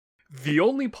The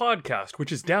only podcast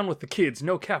which is down with the kids,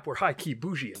 no cap, we're high key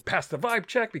bougie, and pass the vibe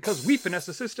check because we finesse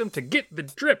the system to get the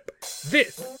drip.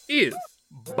 This is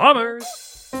Bombers!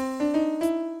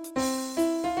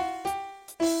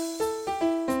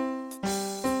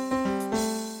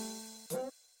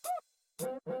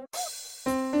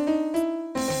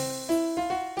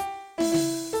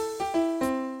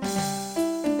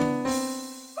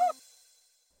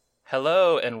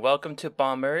 Hello and welcome to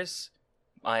Bombers.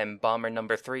 I am Bomber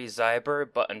number 3, Zyber,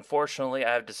 but unfortunately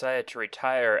I have decided to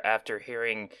retire after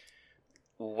hearing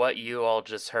what you all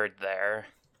just heard there.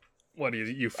 What, do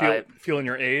you feeling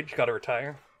your age? Gotta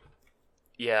retire?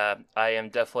 Yeah, I am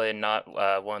definitely not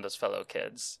one of those fellow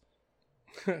kids.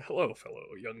 Hello, fellow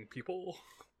young people.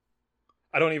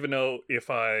 I don't even know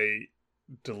if I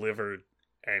delivered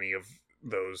any of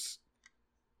those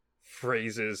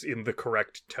phrases in the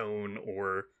correct tone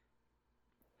or,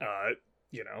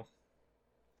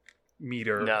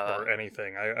 meter or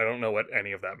anything. I don't know what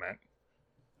any of that meant.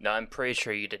 No, I'm pretty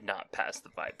sure you did not pass the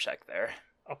vibe check there.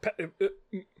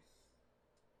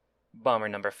 Bomber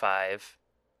number 5,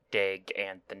 Dig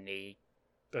Anthony.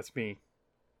 That's me.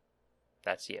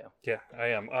 That's you. Yeah, I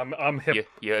am. I'm hip.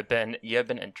 You have been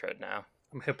introed now.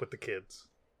 I'm hip with the kids.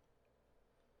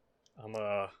 I'm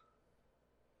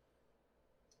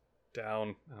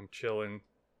down. I'm chilling.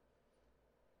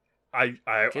 I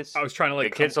was trying to the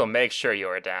kids will make sure you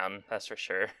are down. That's for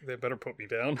sure. They better put me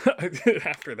down.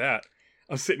 After that,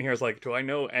 I was sitting here. I was like, do I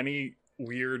know any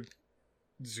weird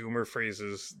Zoomer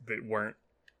phrases that weren't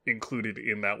included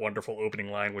in that wonderful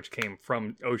opening line, which came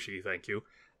from Oshi? Thank you.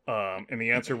 And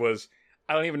the answer was,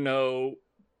 I don't even know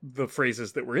the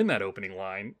phrases that were in that opening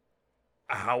line.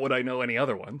 How would I know any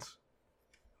other ones?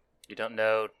 You don't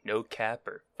know no cap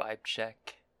or vibe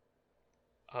check?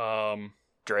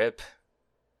 Drip?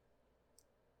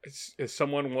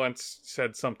 Someone once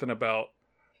said something about...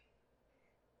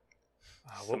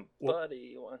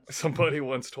 Somebody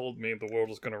once told me the world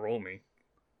was going to roll me.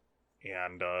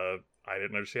 And I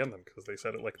didn't understand them because they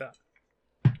said it like that.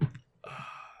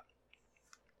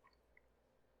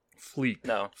 Fleek.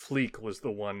 No. Fleek was the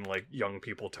one, young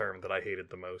people term that I hated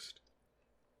the most.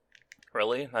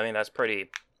 Really? I mean, that's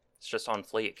pretty... It's just on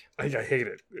fleek. I hate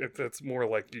it. It's more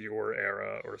like your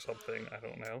era or something. I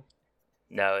don't know.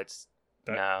 No, it's...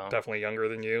 No. Definitely younger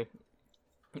than you.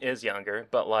 It is younger,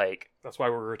 but that's why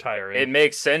we're retiring. It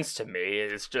makes sense to me.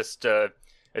 It's just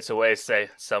it's a way to say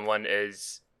someone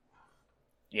is,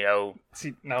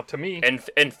 See, now to me...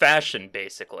 In fashion,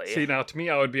 basically. See, now to me,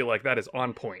 I would be like, that is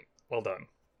on point. Well done.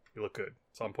 You look good.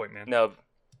 It's on point, man. No,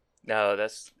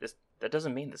 that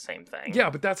doesn't mean the same thing.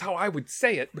 Yeah, but that's how I would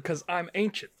say it, because I'm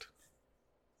ancient.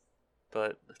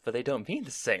 But they don't mean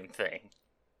the same thing.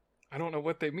 I don't know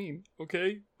what they mean,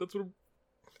 okay? That's what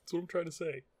I'm trying to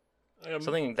say.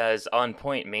 Something that is on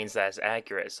point means that it's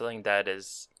accurate. Something that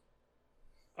is...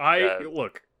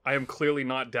 Look, I am clearly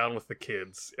not down with the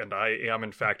kids, and I am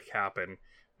in fact capping,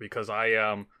 because I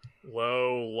am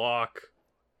low lock...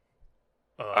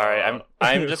 Alright,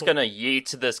 I'm just gonna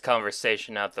yeet this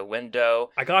conversation out the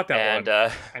window. I got that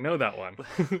one. I know that one.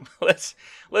 let's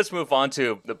move on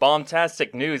to the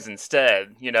bombastic news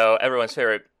instead. Everyone's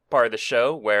favorite part of the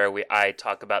show where I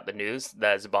talk about the news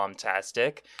that is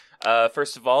bombastic.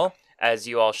 First of all, as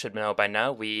you all should know by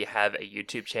now, we have a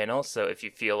YouTube channel, so if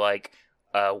you feel like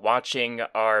watching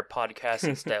our podcast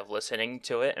instead of listening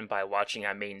to it, and by watching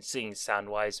I mean seeing sound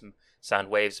waves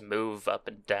move up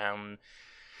and down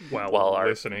while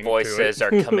our voices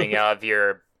are coming out of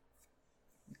your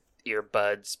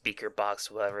earbud, speaker box,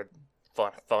 whatever,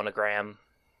 phonogram,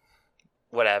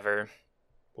 whatever.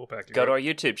 Go to our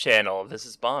YouTube channel. This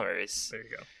is Bombers. There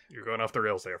you go. You're going off the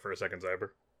rails there for a second, Zyber.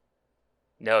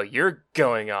 No, you're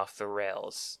going off the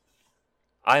rails.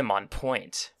 I'm on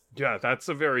point. Yeah, that's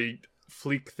a very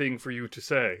fleek thing for you to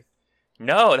say.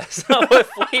 No, that's not what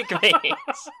fleek means.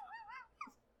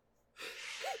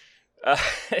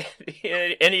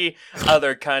 Any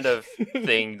other kind of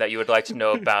thing that you would like to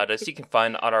know about us, you can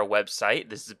find on our website.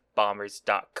 This is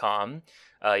bombers.com.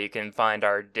 You can find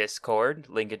our Discord,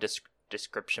 link in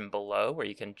description below, where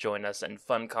you can join us in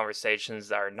fun conversations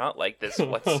that are not like this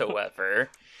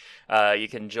whatsoever. You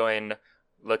can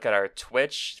look at our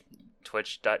Twitch,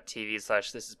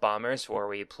 twitch.tv/thisisbombers, where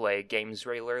we play games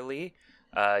regularly.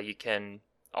 You can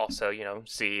also,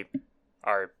 see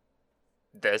what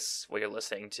you're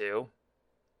listening to,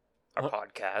 our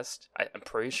podcast. I'm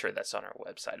pretty sure that's on our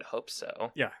website. I hope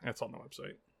so. Yeah, that's on the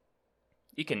website.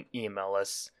 You can email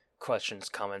us questions,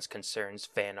 comments, concerns,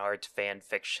 fan art, fan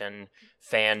fiction,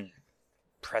 fan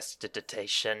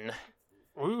prestidigitation.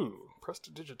 Ooh,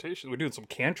 prestidigitation. We're doing some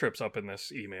cantrips up in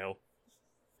this email.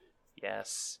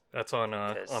 Yes. That's on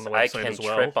the 'Cause website I can as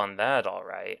well. trip on that all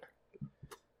right.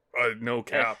 No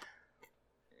cap.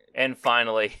 And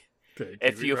finally,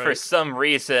 if you for some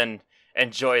reason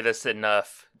enjoy this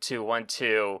enough to want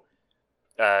to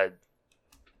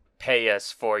pay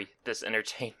us for this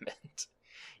entertainment,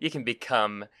 you can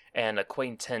become an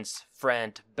acquaintance,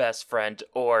 friend, best friend,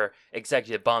 or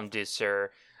executive bomb deucer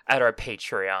at our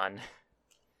Patreon.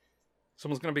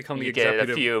 Someone's going to become the You executive.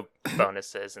 get a few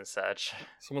bonuses and such.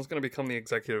 Someone's going to become the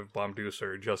executive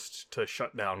bomb-deucer just to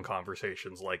shut down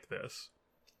conversations like this.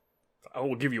 I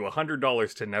will give you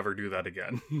 $100 to never do that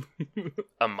again.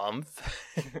 A month?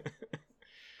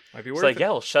 Might be It's worth like, it.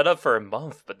 yeah, we'll shut up for a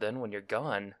month, but then when you're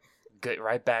gone, get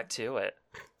right back to it.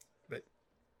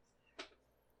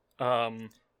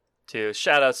 To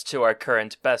shout outs to our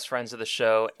current best friends of the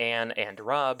show, Anne and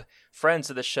Rob, friends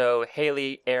of the show,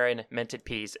 Haley, Aaron, Minted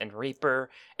Peas, and Reaper,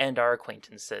 and our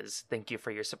acquaintances. Thank you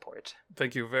for your support.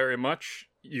 Thank you very much.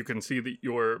 You can see that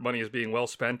your money is being well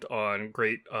spent on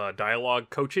great dialogue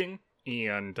coaching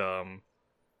and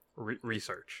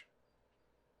research.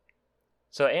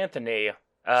 So, Anthony,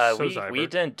 So, we Zyber.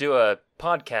 didn't do a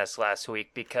podcast last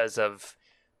week because of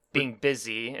being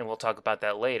busy, and we'll talk about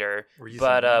that later.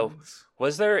 But Reasons.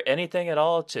 was there anything at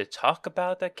all to talk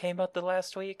about that came out the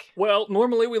last week? Well,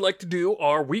 normally we like to do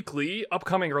our weekly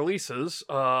upcoming releases.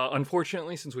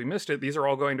 Unfortunately, since we missed it, these are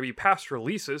all going to be past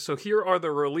releases. So here are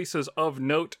the releases of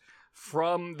note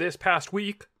from this past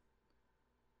week.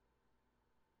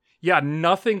 Yeah,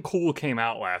 nothing cool came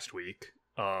out last week.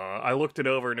 I looked it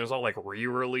over and it was all like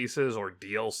re-releases or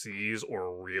DLCs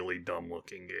or really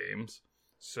dumb-looking games.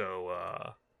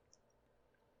 So,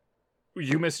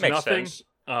 you missed Makes nothing. sense.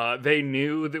 They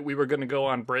knew that we were going to go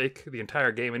on break. The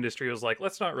entire game industry was like,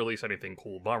 let's not release anything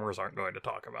cool. Bombers aren't going to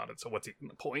talk about it, so what's even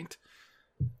the point?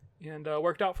 And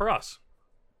worked out for us.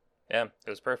 Yeah, it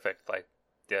was perfect. Like,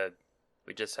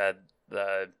 we just had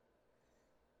the...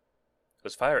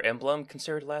 Was Fire Emblem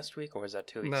considered last week, or was that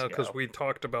 2 weeks ago? No, because we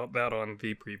talked about that on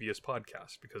the previous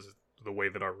podcast, because of the way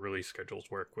that our release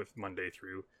schedules work with Monday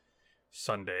through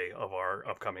Sunday of our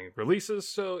upcoming releases,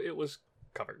 so it was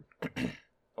covered.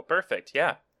 Well, perfect.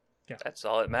 Yeah. Yeah. That's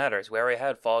all that matters. We already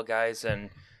had Fall Guys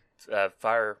and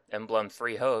Fire Emblem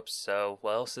Three Hopes, so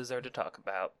what else is there to talk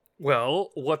about? Well,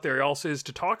 what there also is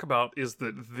to talk about is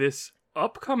that this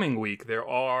upcoming week there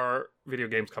are video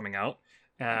games coming out,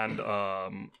 and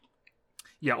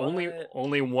yeah, What?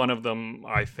 only one of them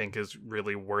I think is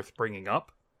really worth bringing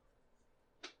up.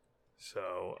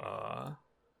 So,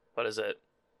 What is it?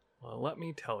 well, let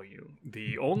me tell you,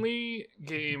 the only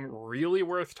game really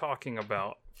worth talking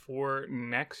about for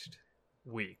next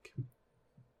week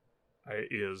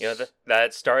is... You know,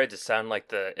 that started to sound like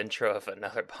the intro of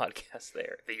another podcast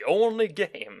there. The only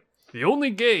game. The only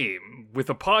game with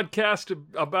a podcast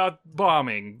about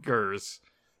bombingers.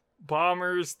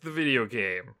 Bombers, the video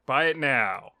game. Buy it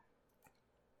now.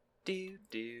 Do.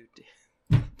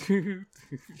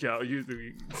 Yeah,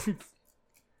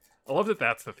 I love that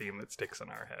that's the theme that sticks in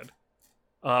our head.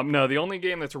 No, the only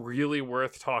game that's really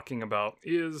worth talking about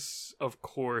is, of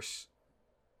course,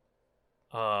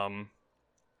 I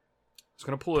was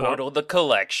going to pull it Portal up. the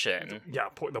Collection. Yeah,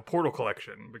 the Portal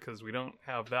Collection, because we don't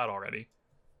have that already.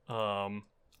 I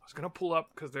was gonna pull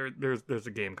up because there's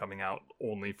a game coming out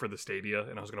only for the Stadia,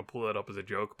 and I was gonna pull that up as a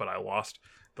joke, but I lost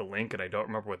the link and I don't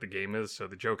remember what the game is, so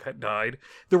the joke had died.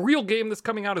 The real game that's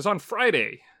coming out is on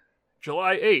Friday,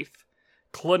 July 8th.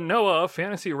 Klonoa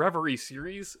Fantasy Reverie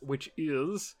series, which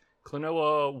is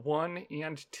Klonoa 1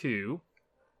 and 2.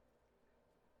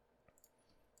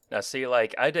 Now, see,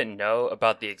 like, I didn't know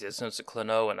about the existence of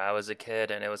Klonoa when I was a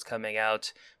kid and it was coming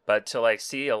out, but to, like,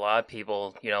 see a lot of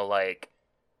people, you know, like,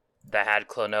 that had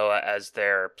Klonoa as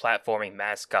their platforming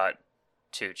mascot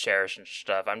to cherish and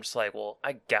stuff, I'm just like, well,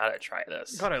 I gotta try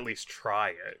this. Gotta at least try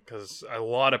it, because a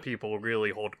lot of people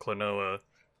really hold Klonoa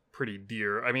pretty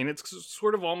dear. I mean, it's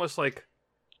sort of almost like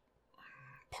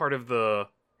part of the...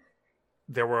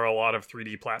 There were a lot of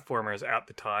 3D platformers at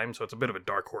the time, so it's a bit of a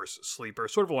dark horse sleeper,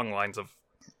 sort of along the lines of,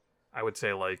 I would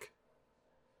say, like,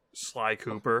 Sly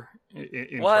Cooper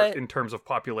in terms of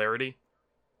popularity.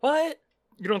 What?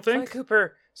 You don't think?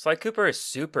 Sly Cooper is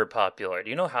super popular. Do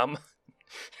you know how much?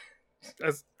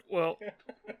 Well,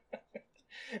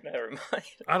 Never mind.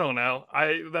 I don't know.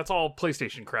 That's all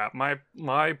PlayStation crap. My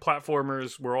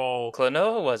platformers were all...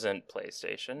 Klonoa wasn't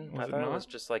PlayStation. Was I it thought it not? was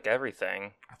just like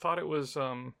everything. I thought it was...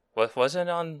 What wasn't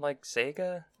it on like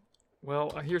Sega?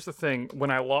 Well, here's the thing.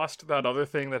 When I lost that other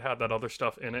thing that had that other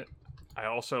stuff in it, I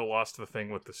also lost the thing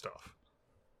with the stuff.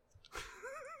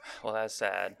 Well, that's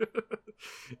sad.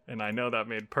 And I know that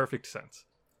made perfect sense.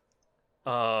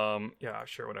 Yeah,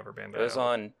 sure, whatever, Bandai. It was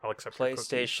on I'll accept your cookies.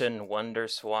 PlayStation, Wonder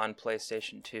Swan,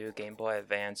 PlayStation 2, Game Boy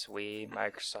Advance, Wii,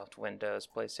 Microsoft Windows,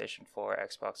 PlayStation 4,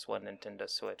 Xbox One, Nintendo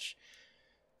Switch.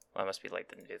 Well, that must be like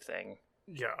the new thing.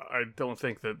 Yeah, I don't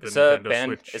think that the It's Nintendo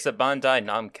Switch... It's a Bandai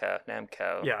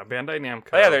Namco. Yeah, Bandai Namco.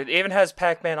 Oh yeah, it even has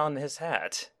Pac-Man on his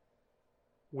hat.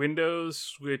 Windows,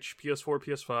 Switch, PS4,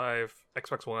 PS5,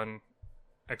 Xbox One,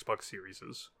 Xbox Series.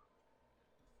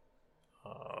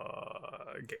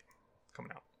 Game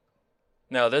coming out.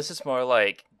 No, this is more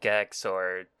like Gex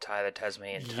or Ty the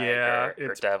Tasmanian Tiger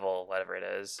or Devil, whatever it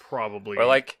is. Probably. Or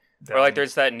like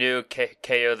there's that new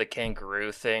KO the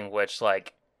Kangaroo thing, which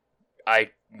like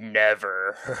I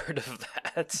never heard of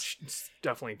that. It's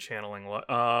definitely channeling a lot.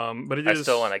 But I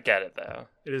still want to get it though.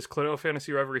 It is Klonoa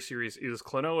Fantasy Reverie Series. It is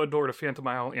Klonoa Door to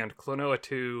Phantomile and Klonoa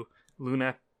 2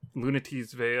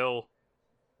 Lunaty's Veil.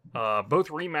 Both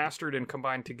remastered and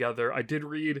combined together. I did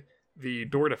read the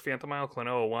Door to Phantomile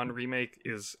Klonoa 1 remake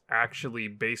is actually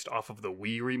based off of the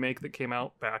Wii remake that came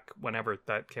out back whenever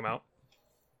that came out.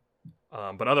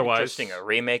 But otherwise... Interesting, a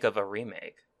remake of a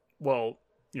remake. Well,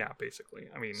 yeah, basically.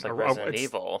 I mean, it's like Resident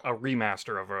Evil. A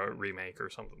remaster of a remake or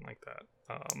something like that.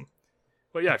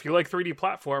 But yeah, if you like 3D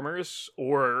platformers,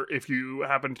 or if you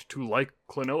happened to like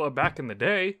Klonoa back in the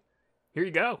day, here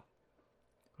you go.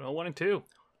 Klonoa 1 and 2.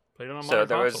 So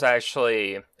there was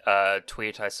actually a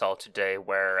tweet I saw today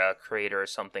where a creator or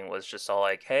something was just all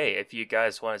like, hey, if you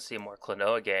guys want to see more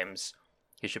Klonoa games,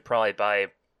 you should probably buy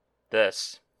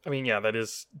this. I mean, yeah, that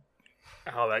is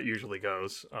how that usually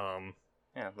goes.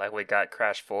 Yeah, like we got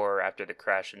Crash 4 after the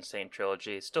Crash Insane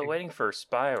trilogy. Still waiting for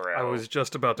Spyro. I was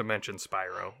just about to mention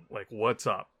Spyro. Like, what's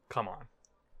up? Come on.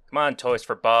 Come on, Toys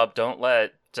for Bob. Don't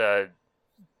let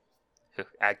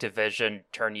Activision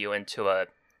turn you into a...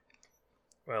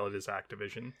 Well, it is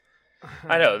Activision.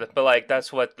 I know, but like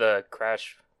that's what the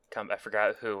Crash... I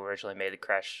forgot who originally made the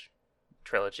Crash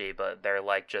trilogy, but they're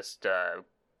like just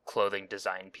clothing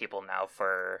design people now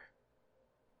for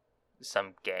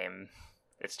some game.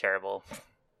 It's terrible.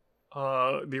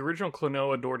 The original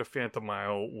Klonoa Door to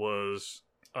Phantomile was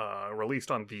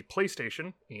released on the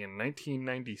PlayStation in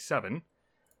 1997.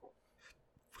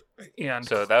 And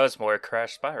so that was more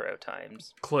Crash Spyro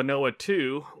times. Klonoa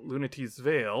 2, Lunaty's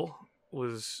Veil,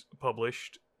 was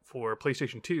published for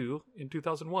PlayStation 2 in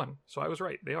 2001. So I was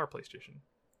right. They are PlayStation.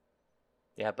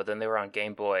 Yeah, but then they were on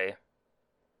Game Boy.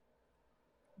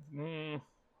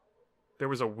 There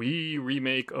was a Wii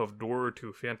remake of Door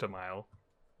to Phantomile.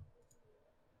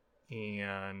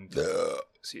 And...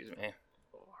 excuse me.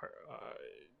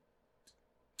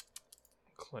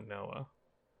 Klonoa.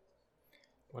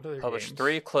 What are their Published games?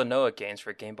 3 Klonoa games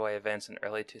for Game Boy Advance in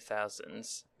early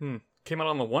 2000s. Came out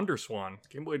on the Wonder Swan,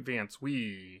 Game Boy Advance,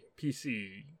 Wii,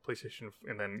 PC, PlayStation,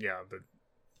 and then, yeah, the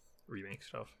remake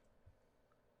stuff.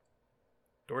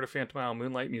 Door to Phantomile,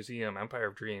 Moonlight Museum, Empire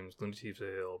of Dreams, Lunaty's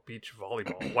Veil, Beach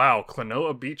Volleyball. Wow,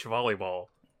 Klonoa Beach Volleyball.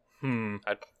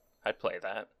 I'd play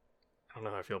that. I don't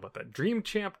know how I feel about that. Dream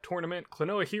Champ Tournament,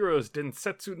 Klonoa Heroes,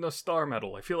 Densetsu no Star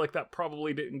Medal. I feel like that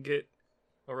probably didn't get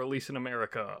a release in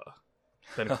America.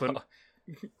 Then Klonoa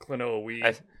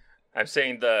Wii. I'm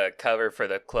seeing the cover for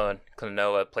the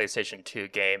Klonoa PlayStation 2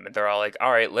 game, and they're all like,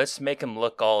 alright, let's make him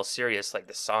look all serious like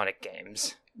the Sonic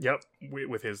games. Yep,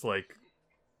 with his, like,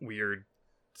 weird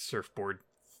surfboard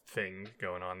thing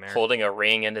going on there. Holding a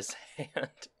ring in his hand.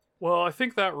 Well, I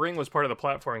think that ring was part of the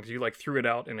platform because you, like, threw it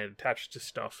out and it attached to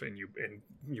stuff and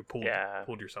you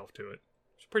pulled yourself to it.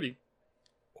 It's a pretty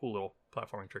cool little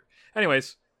platforming trick.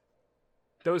 Anyways,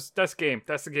 that's game.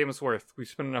 That's the game it's worth. We've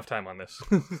spent enough time on this.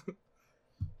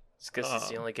 It's because it's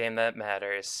the only game that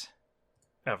matters.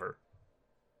 Ever.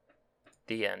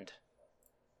 The end.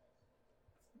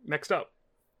 Next up.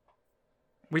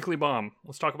 Weekly Bomb.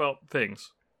 Let's talk about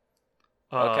things.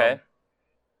 Okay.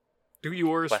 Do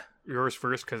yours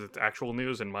first because it's actual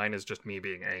news, and mine is just me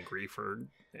being angry for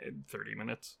 30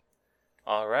 minutes.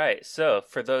 Alright, so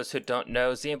for those who don't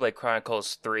know, Xenoblade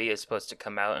Chronicles 3 is supposed to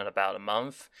come out in about a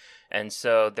month, and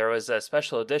so there was a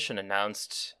special edition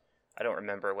announced, I don't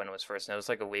remember when it was first, it was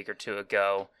like a week or two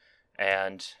ago,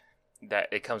 and that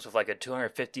it comes with like a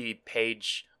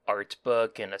 250-page art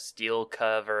book and a steel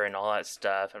cover and all that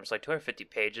stuff. I'm just like, 250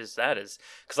 pages? That is...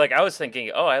 Because like I was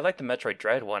thinking, oh, I like the Metroid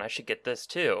Dread one, I should get this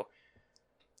too.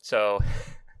 So...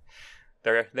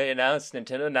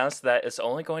 Nintendo announced that it's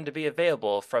only going to be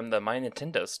available from the My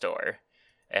Nintendo store,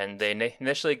 and they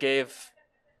initially gave,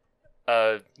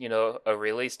 a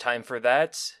release time for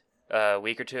that a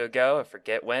week or two ago. I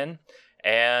forget when,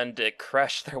 and it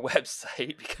crashed their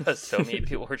website because so many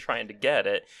people were trying to get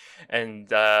it, and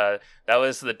that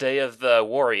was the day of the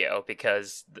Wario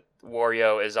because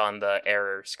Wario is on the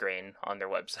error screen on their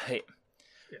website.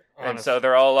 And so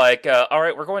they're all like, all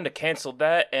right, we're going to cancel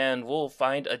that, and we'll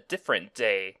find a different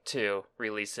day to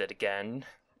release it again.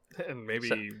 And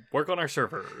maybe work on our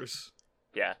servers.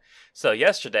 Yeah. So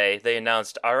yesterday, they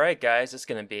announced, all right, guys, it's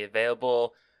going to be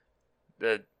available.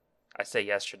 I say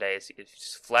yesterday,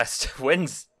 it's last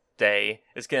Wednesday.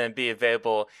 It's going to be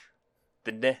available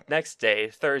the next day,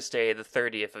 Thursday, the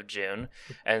 30th of June.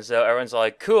 And so everyone's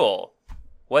like, cool.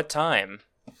 What time?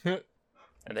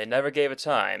 And they never gave a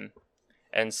time.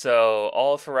 And so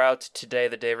all throughout today,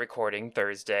 the day of recording,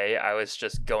 Thursday, I was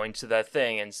just going to that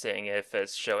thing and seeing if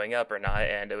it's showing up or not.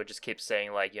 And it would just keep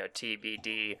saying, like,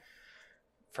 TBD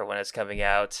for when it's coming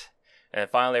out. And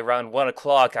finally, around 1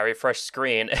 o'clock, I refresh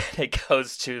screen, and it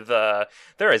goes to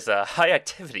there is a high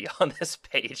activity on this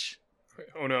page.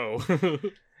 Oh, no.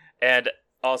 And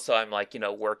also, I'm, like,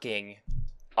 working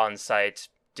on site,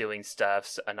 doing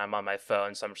stuff, and I'm on my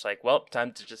phone, so I'm just like, well,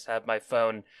 time to just have my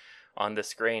phone on the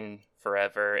screen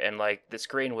forever. And, like, the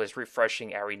screen was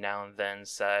refreshing every now and then,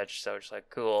 such, so it's like,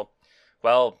 cool.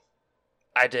 Well,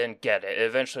 I didn't get it. It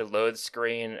eventually loaded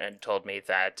screen and told me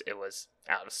that it was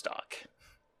out of stock.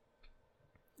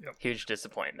 Yep. Huge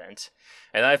disappointment.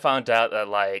 And I found out that,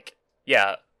 like,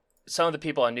 yeah, some of the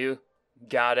people I knew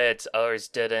got it, others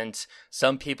didn't.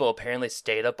 Some people apparently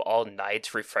stayed up all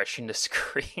night refreshing the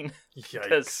screen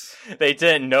because they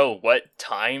didn't know what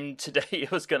time today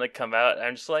it was going to come out.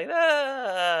 I'm just like,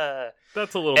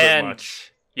 That's a little bit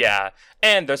much. Yeah,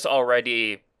 and there's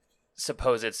already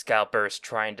supposed scalpers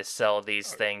trying to sell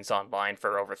these things online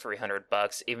for over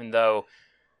 $300, even though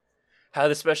how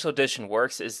the special edition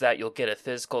works is that you'll get a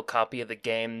physical copy of the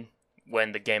game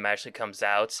when the game actually comes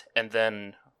out, and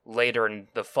then later in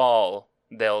the fall,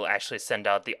 they'll actually send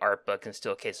out the art book and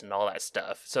steel case and all that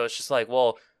stuff. So it's just like,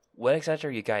 well, what exactly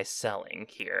are you guys selling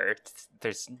here?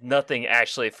 There's nothing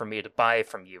actually for me to buy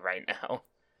from you right now.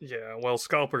 Yeah, well,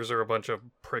 scalpers are a bunch of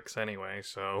pricks anyway,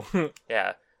 so...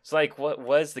 Yeah. It's like, what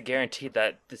was the guarantee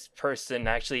that this person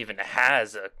actually even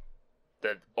has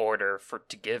the order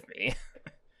to give me?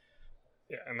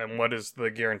 Yeah, and then what is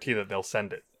the guarantee that they'll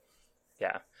send it?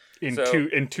 Yeah.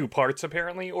 In two parts,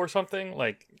 apparently, or something?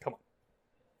 Like, come on.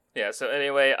 Yeah, so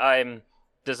anyway, I'm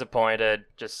disappointed.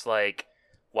 Just like,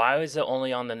 why was it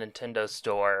only on the Nintendo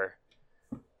store?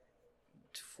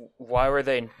 Why were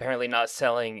they apparently not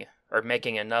selling or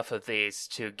making enough of these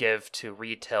to give to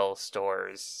retail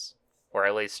stores? Or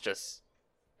at least just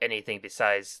anything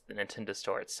besides the Nintendo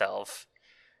store itself.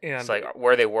 And it's like,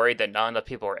 were they worried that not enough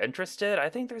people were interested? I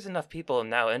think there's enough people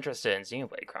now interested in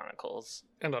Xenoblade Chronicles.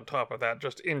 And on top of that,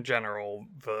 just in general,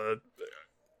 the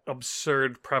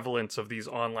absurd prevalence of these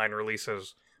online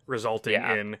releases resulting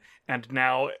in, and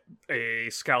now a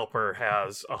scalper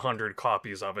has 100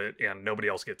 copies of it and nobody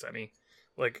else gets any.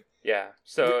 Like, yeah.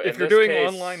 So if you're doing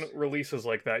online releases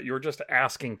like that, you're just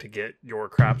asking to get your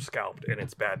crap scalped, and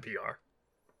it's bad PR.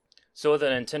 So with the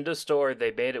Nintendo store,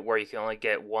 they made it where you can only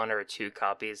get 1 or 2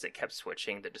 copies. They kept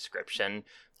switching the description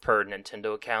per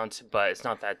Nintendo account, but it's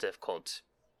not that difficult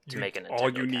to make a Nintendo account. All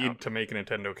you need to make a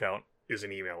Nintendo account is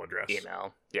an email address.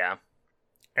 Email, yeah.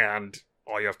 And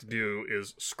all you have to do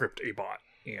is script a bot,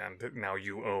 and now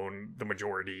you own the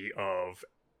majority of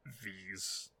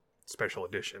these special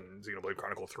edition Xenoblade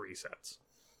Chronicle 3 sets.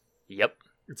 Yep.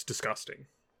 It's disgusting.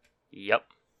 Yep.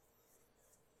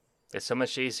 It's so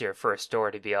much easier for a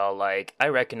store to be all like, I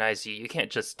recognize you, you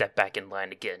can't just step back in line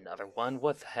to get another one.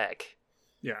 What the heck?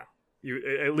 Yeah.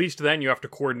 At least then you have to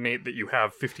coordinate that you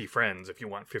have 50 friends if you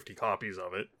want 50 copies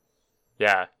of it.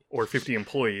 Yeah. Or 50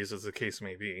 employees, as the case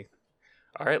may be.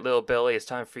 Alright, little Billy, it's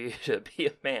time for you to be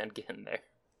a man. Get in there.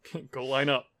 Go line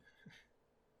up.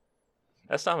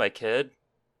 That's not my kid.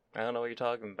 I don't know what you're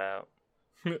talking about.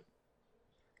 So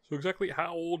exactly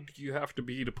how old do you have to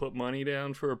be to put money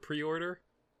down for a pre-order?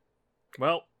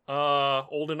 Well,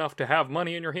 old enough to have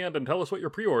money in your hand and tell us what you're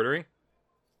pre-ordering.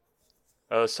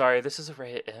 Oh, sorry, this is a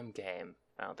rated M game.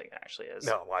 I don't think it actually is.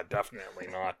 No, definitely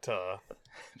not,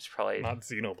 it's probably... not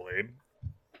Xenoblade.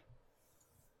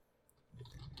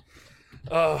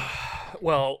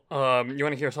 Well, you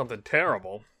want to hear something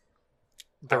terrible?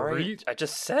 I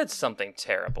just said something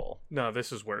terrible. No,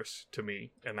 this is worse to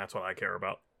me, and that's what I care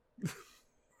about.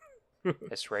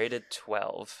 It's rated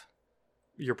 12.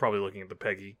 You're probably looking at the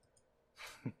Peggy.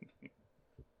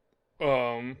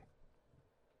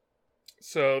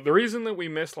 So the reason that we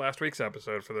missed last week's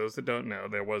episode, for those that don't know,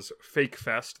 there was Fake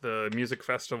Fest, the music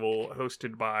festival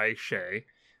hosted by Shay,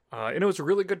 and it was a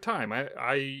really good time.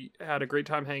 I had a great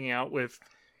time hanging out with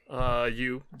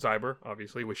you, Zyber,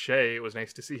 obviously, with Shay. It was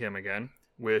nice to see him again.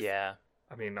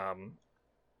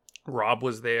 Rob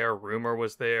was there, Rumor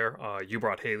was there. You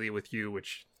brought Haley with you,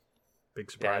 which Big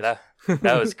Yeah, surprise.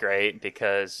 that was great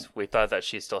because we thought that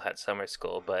she still had summer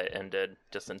school, but it ended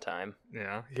just in time.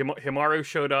 Yeah, Himaru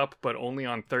showed up, but only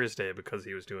on Thursday because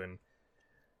he was doing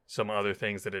some other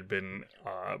things that had been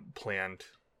planned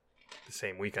the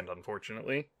same weekend,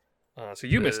 unfortunately. So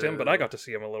you missed him, but I got to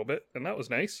see him a little bit, and that was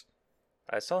nice.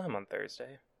 I saw him on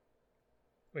Thursday.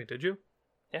 Wait, did you?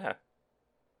 Yeah.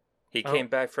 He came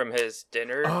back from his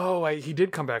dinner. Oh, he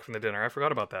did come back from the dinner. I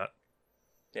forgot about that.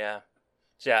 Yeah.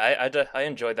 So yeah, I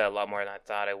enjoyed that a lot more than I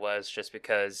thought I was, just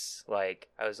because, like,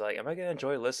 I was like, am I going to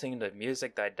enjoy listening to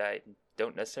music that I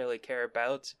don't necessarily care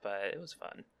about? But it was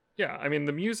fun. Yeah, I mean,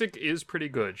 the music is pretty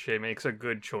good. Shay makes a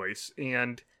good choice.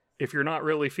 And if you're not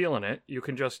really feeling it, you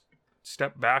can just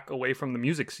step back away from the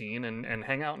music scene and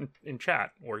hang out and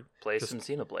chat. Or play some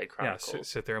Xenoblade Chronicles. Yeah,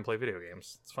 sit there and play video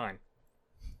games. It's fine.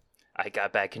 I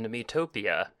got back into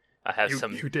Miitopia. I have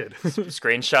you did.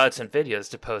 screenshots and videos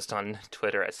to post on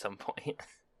Twitter at some point.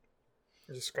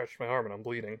 I just scratched my arm and I'm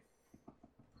bleeding.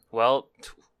 Well,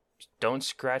 don't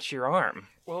scratch your arm.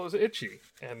 Well, it was itchy,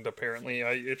 and apparently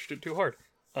I itched it too hard.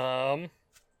 That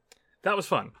was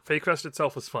fun. FakeFest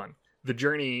itself was fun. The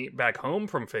journey back home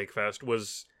from FakeFest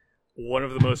was one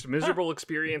of the most miserable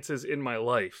experiences in my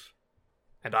life,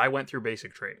 and I went through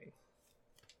basic training.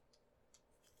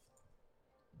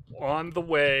 On the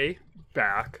way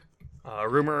back,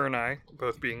 Rumor and I,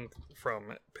 both being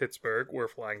from Pittsburgh, were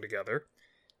flying together,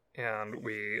 and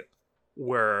we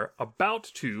were about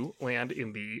to land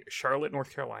in the Charlotte,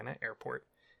 North Carolina airport,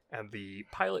 and the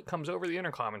pilot comes over the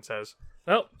intercom and says,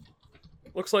 well,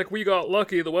 looks like we got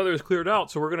lucky, the weather's cleared out,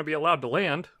 so we're going to be allowed to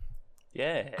land.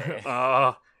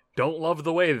 Yeah. Don't love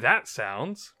the way that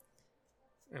sounds.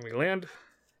 And we land,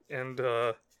 and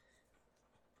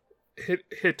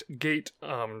hit gate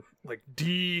like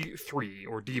D3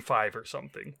 or D5 or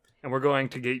something, and we're going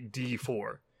to gate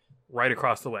D4 right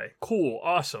across the way. Cool,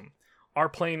 awesome. Our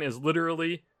plane is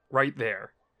literally right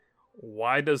there.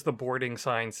 Why does the boarding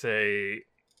sign say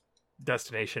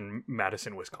destination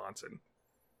Madison, Wisconsin?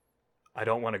 I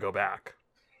don't want to go back.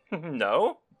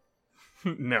 No?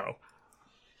 No.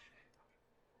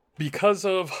 Because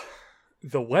of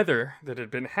the weather that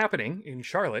had been happening in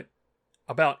Charlotte,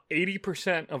 about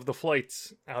 80% of the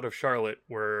flights out of Charlotte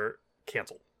were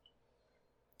canceled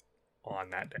on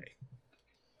that day,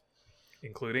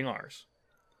 including ours.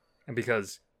 And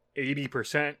because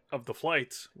 80% of the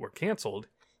flights were canceled,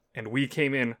 and we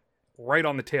came in right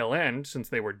on the tail end, since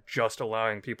they were just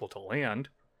allowing people to land,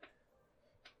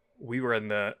 we were in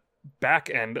the back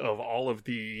end of all of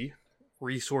the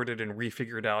resorted and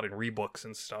refigured out and rebooks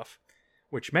and stuff,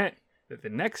 which meant that the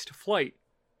next flight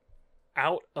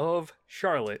out of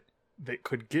Charlotte that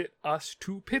could get us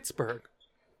to Pittsburgh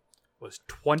was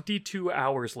 22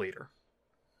 hours later.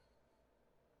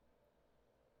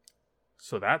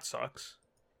 So that sucks.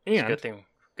 And good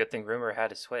thing Rumor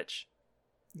had a Switch.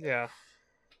 Yeah.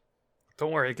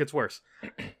 Don't worry, it gets worse.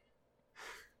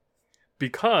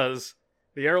 Because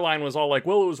the airline was all like,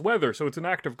 well, it was weather, so it's an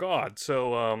act of God.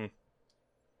 So,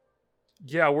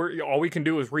 yeah, all we can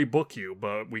do is rebook you,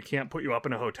 but we can't put you up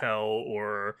in a hotel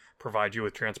or provide you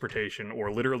with transportation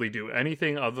or literally do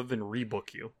anything other than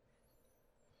rebook you.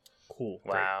 Cool.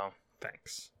 Wow. Great.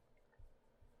 Thanks.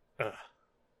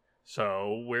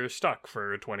 So we're stuck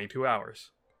for 22 hours.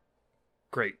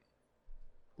 Great.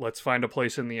 Let's find a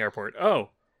place in the airport. Oh,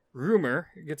 Rumor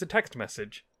gets a text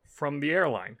message from the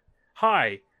airline.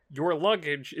 Hi, your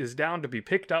luggage is down to be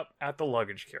picked up at the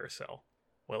luggage carousel.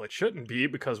 Well, it shouldn't be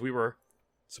because we were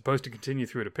supposed to continue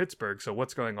through to Pittsburgh, so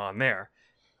what's going on there?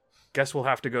 Guess we'll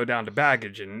have to go down to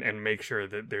baggage and make sure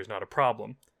that there's not a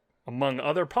problem. Among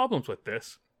other problems with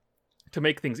this, to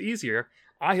make things easier,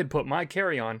 I had put my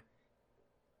carry-on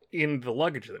in the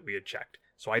luggage that we had checked.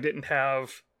 So I didn't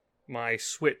have my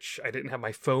Switch, I didn't have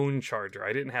my phone charger,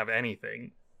 I didn't have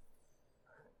anything.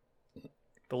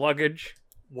 The luggage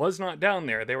was not down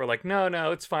there. They were like, no,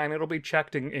 it's fine, it'll be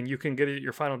checked and you can get it at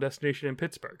your final destination in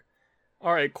Pittsburgh.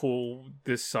 Alright, cool,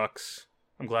 this sucks.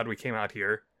 I'm glad we came out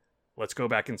here. Let's go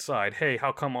back inside. Hey,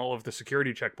 how come all of the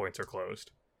security checkpoints are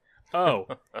closed? Oh,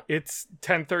 it's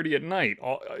 10:30 at night.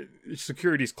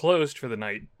 Security's closed for the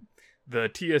night. The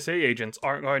TSA agents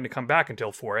aren't going to come back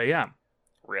until 4 a.m.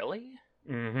 Really?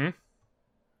 Mm-hmm.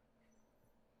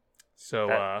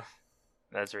 So,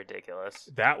 that's ridiculous.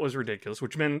 That was ridiculous,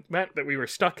 which meant that we were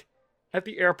stuck at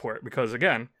the airport because,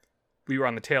 again, we were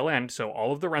on the tail end, so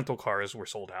all of the rental cars were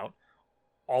sold out.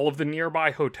 All of the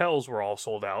nearby hotels were all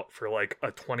sold out for like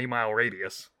a 20-mile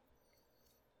radius.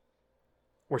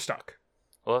 We're stuck.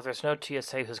 Well, if there's no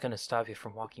TSA, who's going to stop you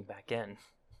from walking back in?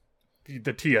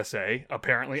 The TSA,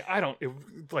 apparently.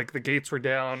 The gates were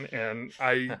down, and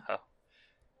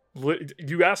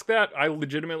You ask that, I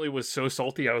legitimately was so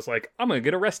salty. I was like, I'm gonna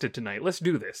get arrested tonight. Let's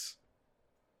do this.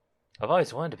 I've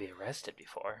always wanted to be arrested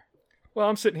before. Well,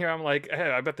 I'm sitting here. I'm like,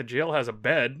 hey, I bet the jail has a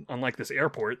bed, unlike this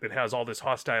airport that has all this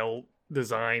hostile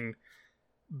design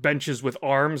benches with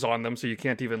arms on them, so you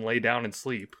can't even lay down and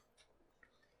sleep.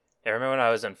 I remember when I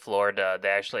was in Florida, they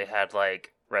actually had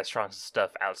like restaurants and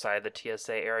stuff outside the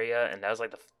TSA area, and that was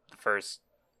like the first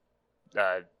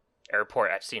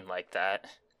airport I've seen like that.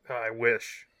 I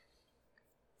wish.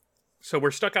 So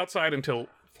we're stuck outside until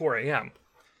 4 a.m.,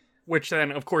 which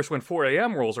then, of course, when 4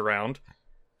 a.m. rolls around,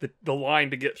 the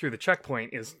line to get through the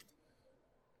checkpoint is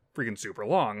freaking super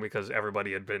long because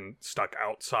everybody had been stuck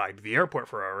outside the airport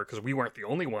for an hour because we weren't the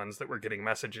only ones that were getting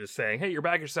messages saying, hey, your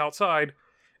baggage is outside,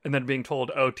 and then being told,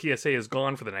 oh, TSA is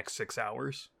gone for the next 6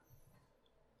 hours.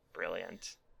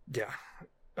 Brilliant. Yeah.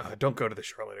 Don't go to the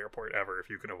Charlotte airport ever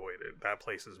if you can avoid it. That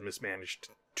place is mismanaged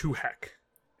to heck.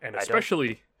 And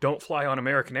especially don't fly on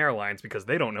American Airlines because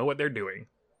they don't know what they're doing.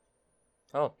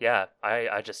 Oh, yeah.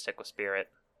 I just stick with Spirit.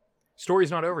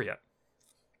 Story's not over yet.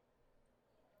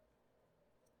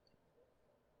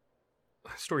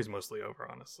 Story's mostly over,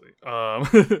 honestly.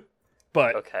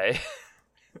 But okay.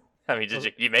 I mean,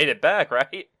 you made it back,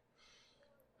 right?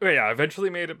 Yeah, I eventually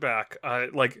made it back.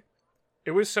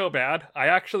 It was so bad. I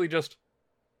actually just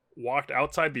walked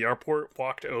outside the airport,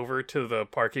 walked over to the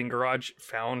parking garage,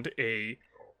 found a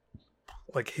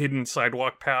hidden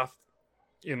sidewalk path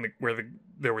where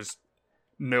there was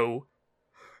no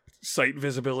sight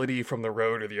visibility from the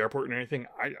road or the airport or anything.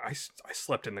 I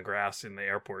slept in the grass in the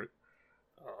airport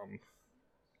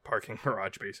parking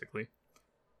garage, basically.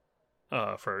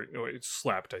 I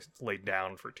laid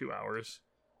down for 2 hours.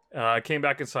 I came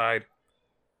back inside,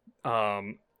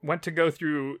 went to go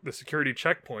through the security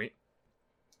checkpoint.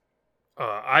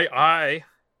 I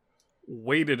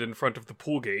waited in front of the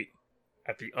pool gate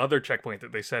at the other checkpoint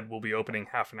that they said will be opening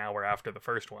half an hour after the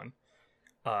first one.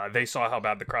 They saw how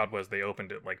bad the crowd was. They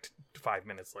opened it 5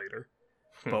 minutes later.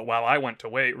 But while I went to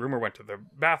wait, Rumor went to the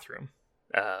bathroom.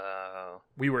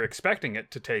 We were expecting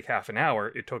it to take half an hour.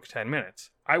 It took 10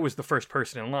 minutes. I was the first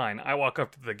person in line. I walk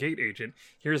up to the gate agent.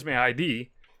 Here's my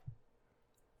ID.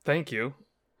 Thank you.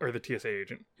 Or the TSA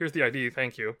agent. Here's the ID.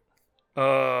 Thank you. Do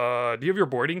you have your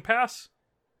boarding pass?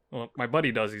 Well, my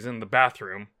buddy does. He's in the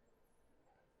bathroom.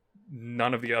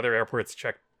 None of the other airports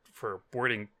checked for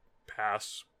boarding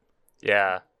pass.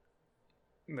 Yeah.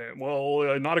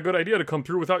 Well, not a good idea to come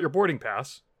through without your boarding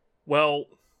pass. Well,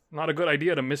 not a good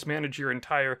idea to mismanage your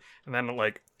entire... And then,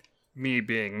 me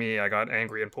being me, I got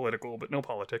angry and political, but no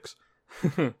politics.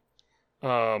 And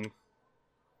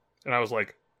I was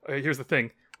like, here's the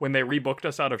thing. When they rebooked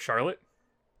us out of Charlotte,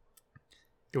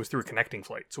 it was through a connecting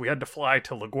flight. So we had to fly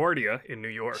to LaGuardia in New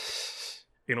York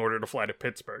in order to fly to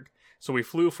Pittsburgh. So we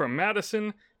flew from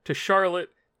Madison to Charlotte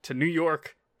to New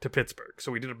York to Pittsburgh.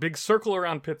 So we did a big circle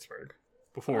around Pittsburgh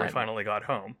before we finally got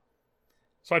home.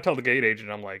 So I tell the gate agent,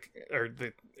 or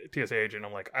the TSA agent,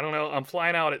 I don't know, I'm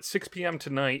flying out at 6 p.m.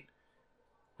 tonight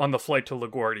on the flight to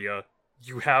LaGuardia.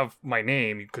 You have my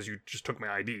name because you just took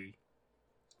my ID.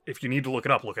 If you need to look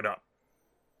it up, look it up.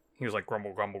 He was like,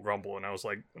 grumble, grumble, grumble. And I was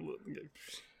like,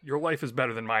 your life is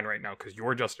better than mine right now because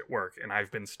you're just at work and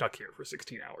I've been stuck here for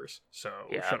 16 hours. So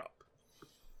shut up.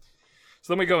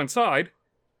 So then we go inside.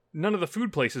 None of the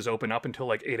food places open up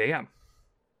until 8 a.m.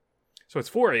 So it's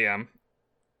 4 a.m.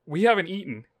 We haven't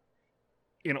eaten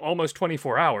in almost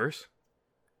 24 hours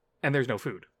and there's no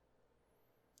food.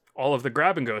 All of the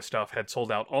grab-and-go stuff had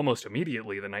sold out almost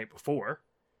immediately the night before.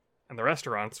 And the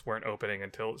restaurants weren't opening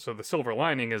until... So the silver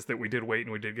lining is that we did wait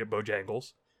and we did get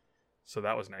Bojangles. So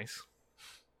that was nice.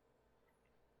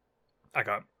 I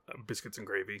got biscuits and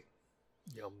gravy.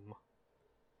 Yum.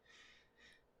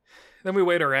 Then we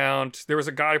wait around. There was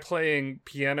a guy playing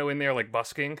piano in there,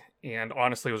 busking. And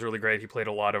honestly, it was really great. He played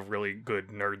a lot of really good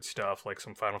nerd stuff, like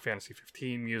some Final Fantasy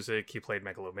 15 music. He played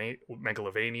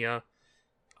Megalovania.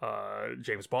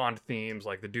 James Bond themes.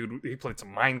 The dude... He played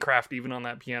some Minecraft even on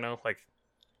that piano.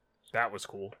 That was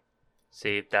cool.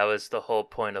 See, that was the whole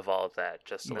point of all of that,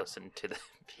 just to listen to the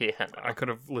piano. I could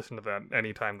have listened to that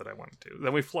any time that I wanted to.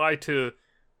 Then we fly to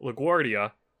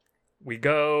LaGuardia. We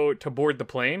go to board the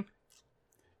plane.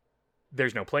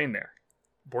 There's no plane there.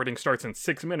 Boarding starts in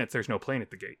 6 minutes. There's no plane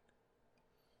at the gate.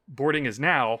 Boarding is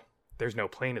now. There's no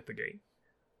plane at the gate.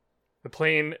 The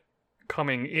plane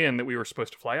coming in that we were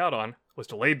supposed to fly out on was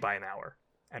delayed by an hour.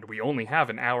 And we only have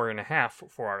an hour and a half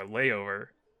for our layover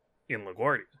in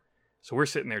LaGuardia. So we're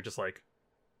sitting there just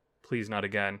please not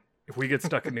again. If we get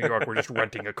stuck in New York, we're just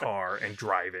renting a car and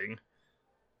driving.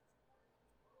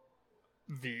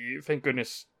 Thank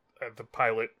goodness the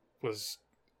pilot was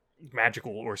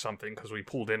magical or something because we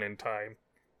pulled in time.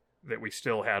 that we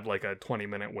still had like a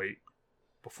 20-minute wait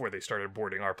before they started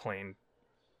boarding our plane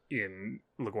in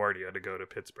LaGuardia to go to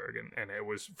Pittsburgh, and it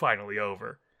was finally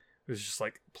over. It was just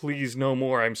like, please, no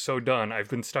more. I'm so done. I've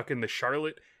been stuck in the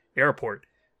Charlotte airport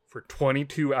for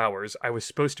 22 hours. I was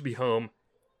supposed to be home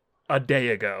a day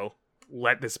ago.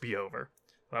 Let this be over.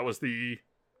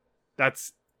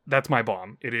 That's my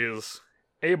bomb. It is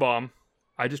a bomb.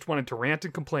 I just wanted to rant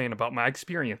and complain about my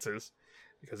experiences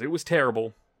because it was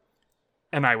terrible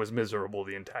and I was miserable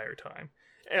the entire time.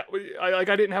 I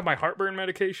didn't have my heartburn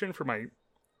medication for my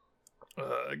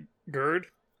GERD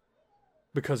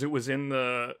because it was in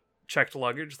the checked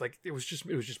luggage. Like, it was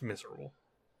just miserable.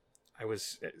 I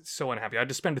was so unhappy. I had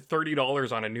to spend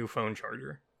 $30 on a new phone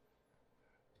charger.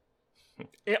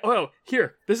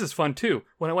 Here, this is fun too.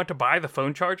 When I went to buy the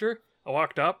phone charger, I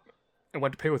walked up and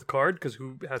went to pay with a card because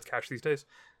who has cash these days?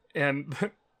 And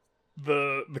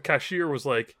the cashier was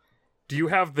like, "Do you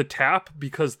have the tap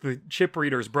because the chip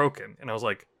reader's broken?" And I was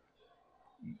like,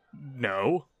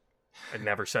 "No, I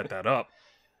never set that up."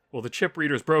 "Well, the chip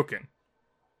reader's broken.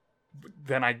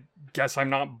 Then I guess I'm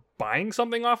not buying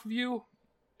something off of you?"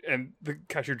 And the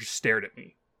cashier just stared at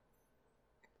me.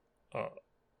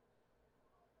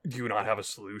 Do you not have a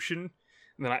solution?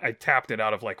 And then I tapped it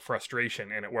out of like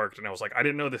frustration and it worked. And I was like, I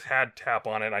didn't know this had tap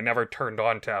on it. I never turned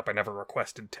on tap. I never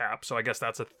requested tap. So I guess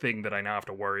that's a thing that I now have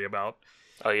to worry about.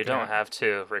 Oh, you don't have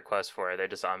to request for it. They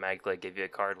just automatically give you a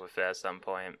card with it at some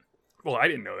point. Well, I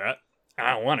didn't know that. And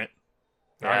I don't want it.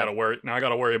 Now I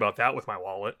gotta worry about that with my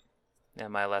wallet. Yeah,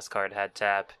 my last card had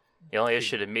tap. The only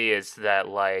issue to me is that,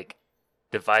 like,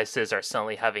 devices are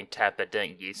suddenly having tap that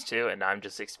didn't used to, and I'm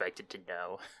just expected to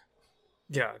know.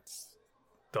 Yeah, it's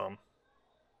dumb.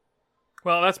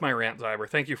 Well, that's my rant, Zyber.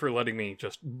 Thank you for letting me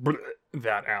just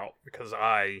that out, because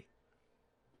I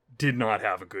did not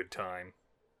have a good time.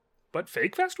 But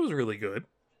Fake Fest was really good.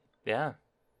 Yeah.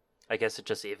 I guess it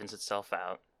just evens itself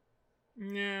out.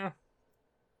 Yeah.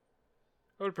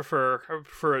 I would prefer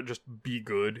it just be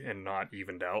good and not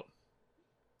evened out.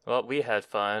 Well, we had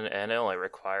fun, and it only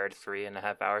required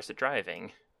 3.5 hours of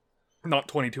driving. Not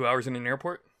 22 hours in an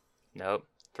airport? Nope.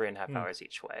 3.5 hours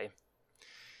each way.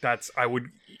 I would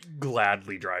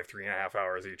gladly drive 3.5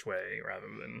 hours each way rather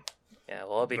than... Yeah,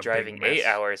 well, I'll be driving 8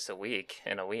 hours a week.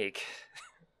 8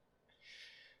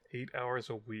 hours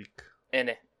a week.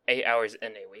 8 hours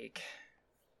in a week.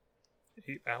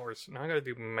 8 hours. Now I gotta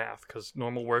do math, because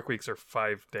normal work weeks are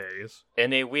 5 days.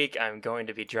 In a week, I'm going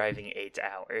to be driving 8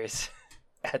 hours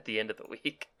at the end of the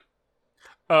week.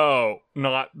 Oh,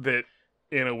 not that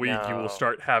in a week you will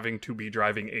start having to be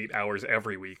driving 8 hours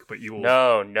every week, but you will...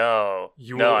 No.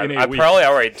 I've week. probably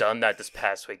already done that this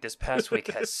past week. This past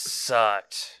week has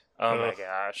sucked. Oh my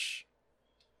gosh.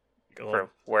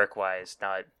 For work-wise,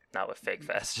 not with Fake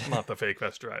Fest. Not the Fake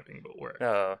Fest driving, but work.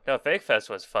 No, Fake Fest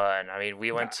was fun. I mean,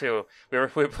 we were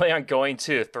planning on going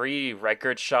to 3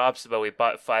 record shops, but we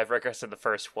bought 5 records in the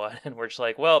first one, and we're just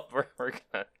like, well, we're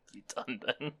gonna be done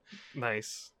then.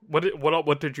 Nice.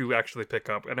 What did you actually pick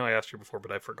up? I know I asked you before,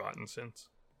 but I've forgotten since.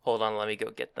 Hold on, let me go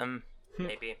get them.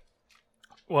 Maybe.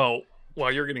 Well,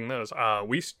 while you're getting those,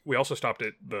 we also stopped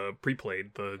at the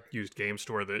Pre-Played, the used game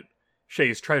store that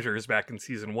Shay's Treasures back in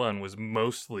season 1 was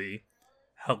mostly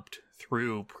helped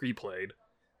through Pre-Played.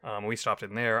 We stopped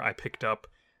in there. I picked up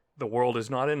The World Is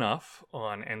Not Enough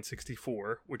on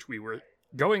N64, which we were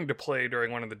going to play during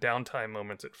one of the downtime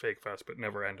moments at Fake Fest, but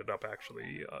never ended up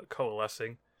actually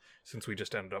coalescing, since we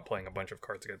just ended up playing a bunch of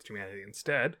Cards Against Humanity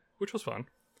instead, which was fun.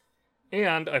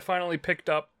 And I finally picked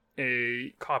up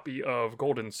a copy of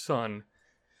Golden Sun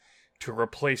to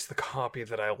replace the copy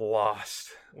that I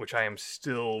lost, which I am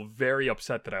still very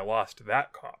upset that I lost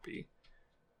that copy.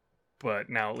 But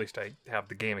now at least I have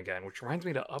the game again, which reminds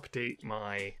me to update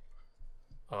my...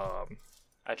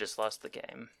 I just lost the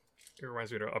game. It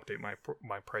reminds me to update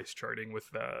my price charting with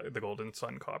the Golden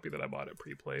Sun copy that I bought at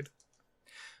Pre-Played.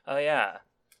 Oh yeah.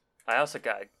 I also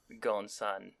got Golden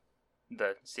Sun,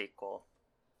 the sequel.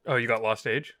 Oh, you got Lost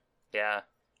Age? Yeah.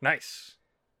 Nice.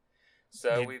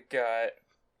 So we've got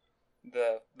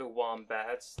the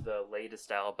Wombats, the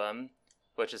latest album,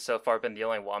 which has so far been the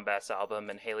only Wombats album,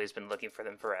 and Haley's been looking for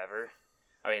them forever.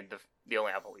 I mean, the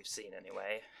only album we've seen,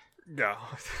 anyway. Yeah.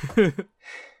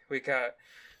 We got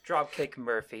Dropkick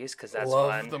Murphys, because that's Love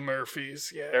fun. the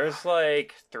Murphys, yeah. There's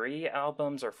like 3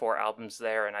 albums or 4 albums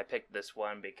there, and I picked this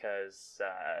one because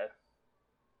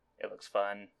it looks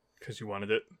fun. Because you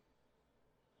wanted it.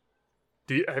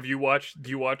 Do you watch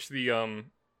the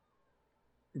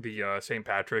St.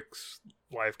 Patrick's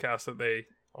live cast that they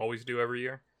always do every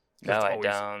year? No, I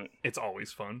don't. It's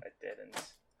always fun. I didn't.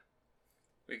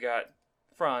 We got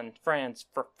Franz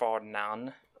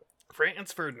Ferdinand.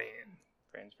 Franz Ferdinand.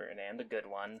 Franz Ferdinand, the good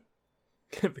one.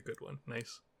 The good one.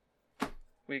 Nice.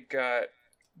 We got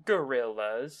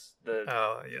Gorillaz, the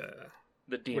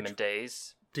Demon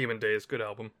Days. Demon Days, good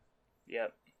album.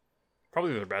 Yep.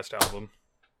 Probably their best album.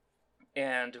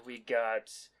 And we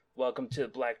got Welcome to the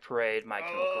Black Parade, My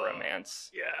Chemical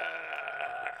Romance.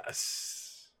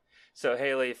 Yes. So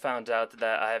Haley found out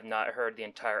that I have not heard the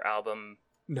entire album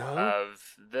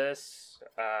of this,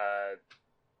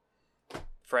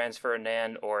 Franz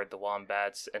Ferdinand or the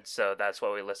Wombats, and so that's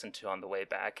what we listened to on the way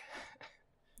back.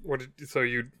 So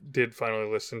you did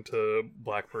finally listen to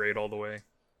Black Parade all the way?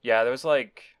 Yeah, there was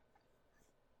like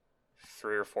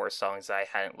 3 or 4 songs I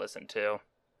hadn't listened to.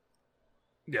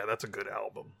 Yeah, that's a good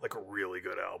album. Like a really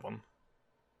good album.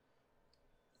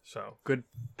 So, good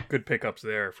pickups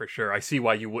there for sure. I see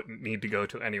why you wouldn't need to go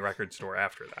to any record store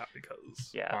after that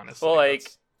because, honestly. Well, like,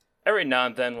 every now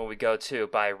and then when we go to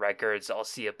buy records, I'll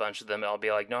see a bunch of them and I'll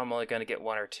be like, no, I'm only going to get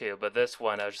 1 or 2. But this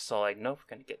one, I was just all like, nope,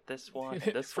 we're going to get this one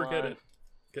and this Forget it.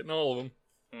 Getting all of them.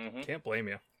 Mm-hmm. Can't blame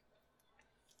you.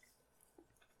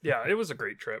 Yeah, it was a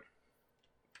great trip.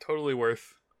 Totally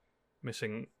worth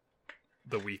missing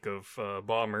the week of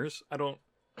Bombers. I don't...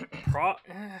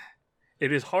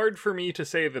 It is hard for me to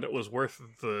say that it was worth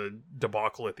the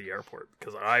debacle at the airport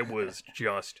because I was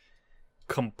just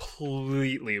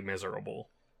completely miserable.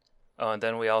 Oh, and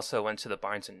then we also went to the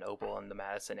Barnes & Noble in the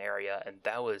Madison area, and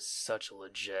that was such a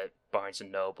legit Barnes &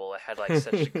 Noble. It had like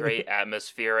such a great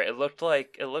atmosphere. It looked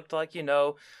like you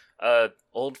know, a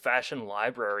old-fashioned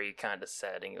library kind of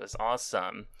setting. It was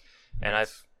awesome.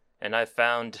 Nice. And I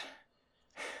found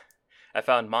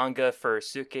manga for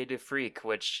Suke de Freak,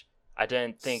 which I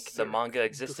didn't think the manga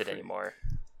existed anymore.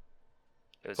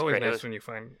 It's always nice when you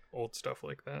find old stuff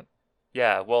like that.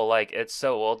 Yeah, well, like, it's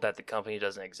so old that the company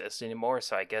doesn't exist anymore,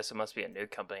 so I guess it must be a new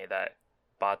company that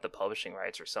bought the publishing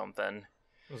rights or something.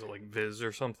 Was it like Viz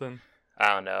or something? I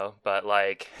don't know, but,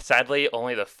 like, sadly,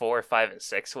 only the 4, 5, and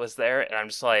 6 was there, and I'm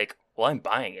just like, well, I'm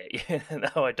buying it, even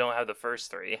though I don't have the first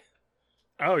 3.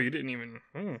 Oh, you didn't even...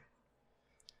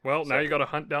 Well, now you gotta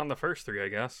hunt down the first 3, I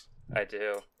guess. I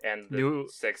do, and the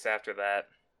 6 after that.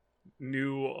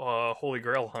 New Holy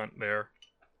Grail hunt there.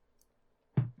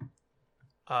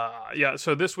 Yeah,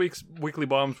 so this week's weekly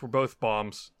bombs were both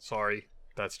bombs. Sorry,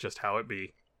 that's just how it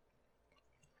be.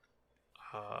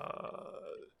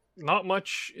 Not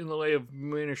much in the way of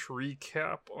Minish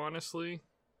recap, honestly.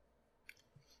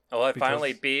 Oh, I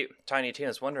finally beat Tiny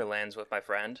Tina's Wonderlands with my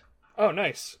friend. Oh,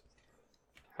 nice.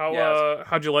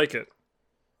 How'd you like it?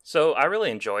 So, I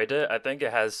really enjoyed it. I think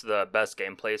it has the best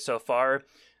gameplay so far.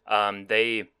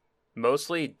 They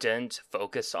mostly didn't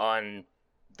focus on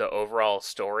the overall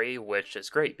story, which is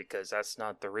great because that's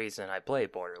not the reason I play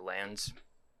Borderlands.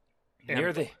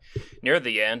 Near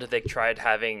the end, they tried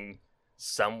having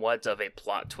somewhat of a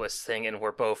plot twist thing, and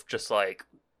we're both just like,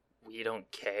 we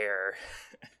don't care.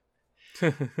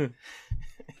 I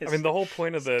mean, the whole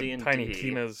point of the D&D. Tiny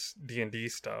Tina's D&D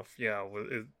stuff,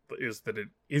 is that it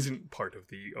isn't part of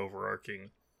the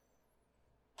overarching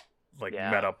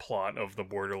meta plot of the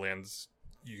Borderlands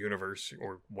universe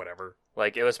or whatever.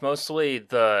 Like, it was mostly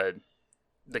the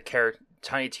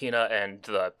Tiny Tina and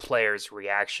the players'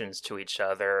 reactions to each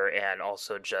other, and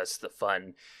also just the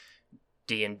fun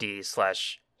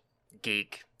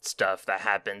D&D/geek stuff that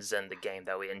happens in the game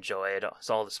that we enjoyed. It's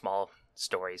all the small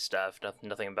story stuff.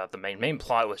 Nothing about the main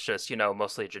plot was just,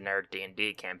 mostly a generic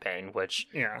D&D campaign, which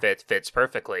fits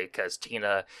perfectly because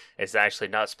Tina is actually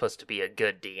not supposed to be a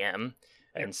good DM,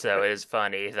 and so it is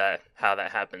funny how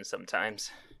that happens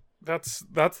sometimes. That's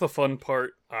the fun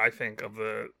part, I think, of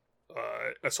the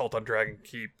Assault on Dragon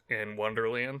Keep in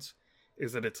Wonderlands,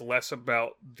 is that it's less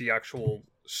about the actual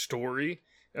story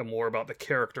and more about the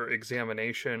character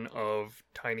examination of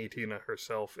Tiny Tina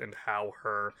herself and how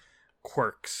her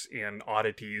quirks and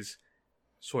oddities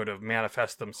sort of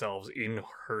manifest themselves in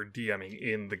her DMing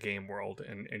in the game world,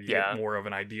 and you get more of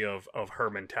an idea of her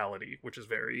mentality, which is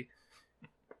very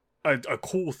a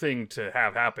cool thing to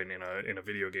have happen in a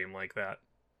video game like that.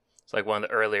 It's like one of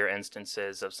the earlier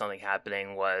instances of something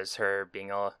happening was her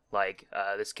being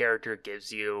this character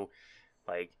gives you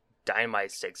like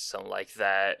dynamite sticks, something like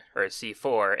that, or a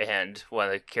C4, and one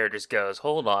of the characters goes,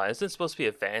 hold on, isn't it supposed to be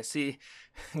a fantasy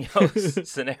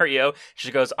scenario?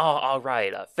 She goes, oh, all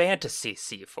right, a fantasy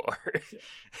C4.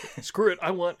 Screw it,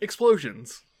 I want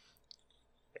explosions.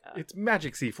 It's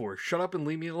magic C4. Shut up and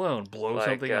leave me alone. Blow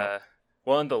something up.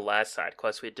 One of the last side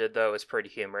quests we did, though, was pretty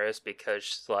humorous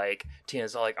because,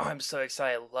 Tina's all like, oh, I'm so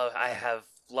excited. I have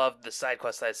loved the side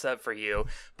quest that I set for you.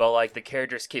 But, the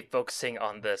characters keep focusing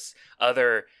on this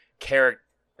other character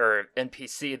or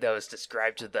NPC that was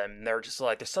described to them. And they're just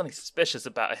like, there's something suspicious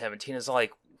about him. And Tina's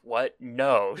like, what?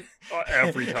 No.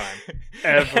 Every time.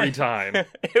 Every time.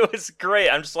 It was great.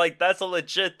 I'm just like, that's a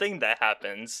legit thing that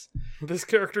happens. This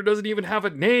character doesn't even have a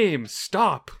name.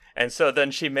 Stop. And so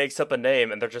then she makes up a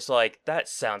name, and they're just like, that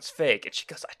sounds fake. And she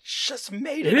goes, I just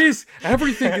made it. It is.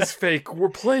 Everything is fake. We're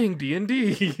playing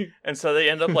D&D. And so they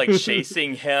end up, like,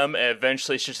 chasing him, and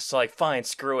eventually she's just like, fine,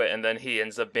 screw it. And then he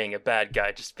ends up being a bad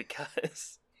guy just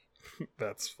because.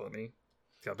 That's funny.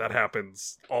 Yeah, that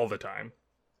happens all the time.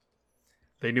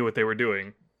 They knew what they were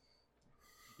doing.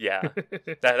 Yeah.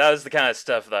 that was the kind of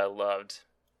stuff that I loved.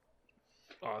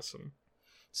 Awesome.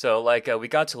 So, like, we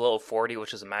got to level 40,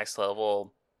 which is a max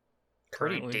level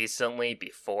pretty Currently. decently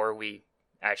before we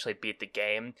actually beat the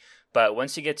game. But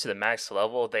once you get to the max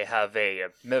level, they have a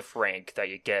myth rank that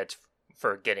you get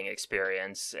for getting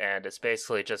experience, and it's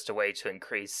basically just a way to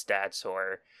increase stats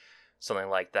or something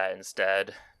like that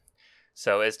instead.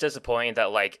 So it's disappointing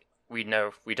that, like, we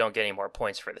don't get any more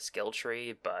points for the skill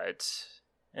tree, but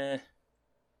At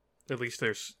least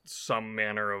there's some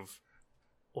manner of,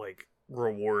 like,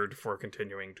 reward for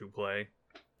continuing to play.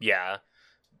 yeah.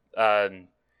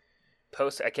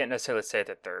 I can't necessarily say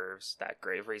that there's that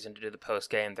great of reason to do the post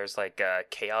game. There's like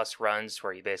chaos runs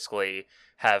where you basically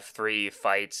have 3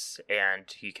 fights and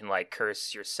you can like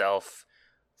curse yourself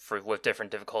with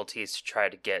different difficulties to try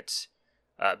to get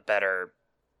better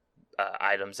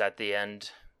items at the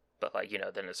end. But like,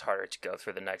 then it's harder to go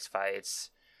through the next fights.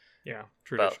 Yeah,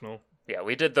 traditional. But, yeah,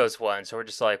 we did those ones, so we're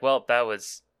just like, well, that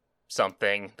was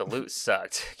something. The loot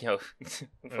sucked.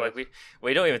 Like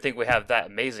we don't even think we have that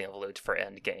amazing of loot for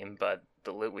end game, but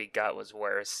the loot we got was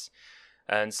worse.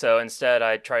 And so instead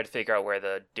I tried to figure out where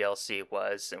the DLC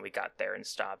was, and we got there and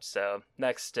stopped. So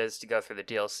next is to go through the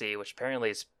DLC, which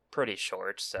apparently is pretty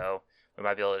short, so we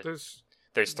might be able to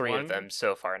there's 3 of them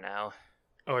so far now.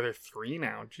 Oh, are there 3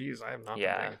 now? Jeez, I have not been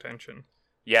paying attention.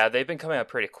 Yeah, they've been coming out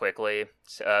pretty quickly.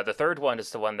 The third one is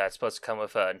the one that's supposed to come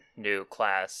with a new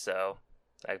class, so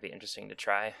that'd be interesting to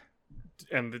try.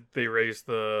 And did they raise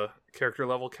the character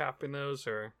level cap in those,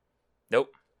 or?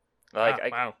 Nope.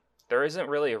 Wow. There isn't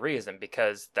really a reason,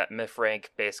 because that myth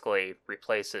rank basically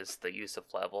replaces the use of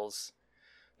levels.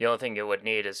 The only thing it would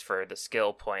need is for the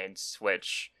skill points,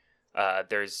 which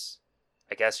there's,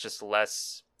 I guess, just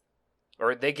less.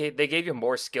 Or they gave you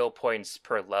more skill points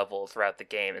per level throughout the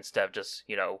game instead of just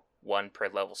 1 per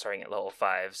level starting at level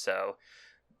 5. So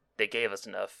they gave us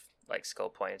enough like skill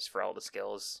points for all the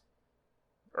skills,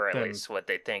 or at least what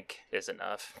they think is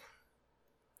enough.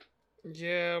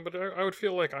 Yeah, but I would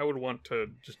feel like I would want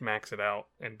to just max it out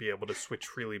and be able to switch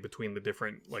freely between the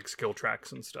different like skill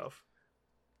tracks and stuff.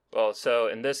 Well, so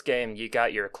in this game, you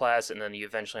got your class, and then you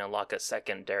eventually unlock a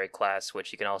secondary class,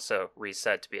 which you can also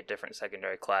reset to be a different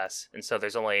secondary class. And so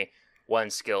there's only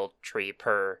 1 skill tree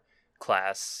per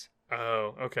class.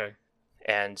 Oh, okay.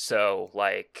 And so,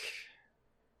 like,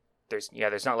 there's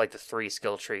not like the 3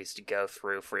 skill trees to go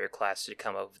through for your class to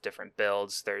come up with different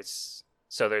builds. There's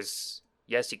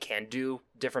yes, you can do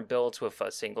different builds with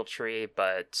a single tree,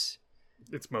 but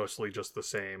it's mostly just the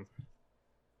same.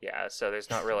 Yeah, so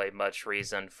there's not really much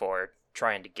reason for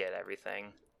trying to get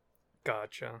everything.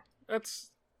 Gotcha.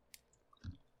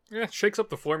 Shakes up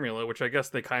the formula, which I guess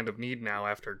they kind of need now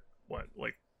after, what,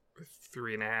 like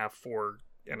 3.5,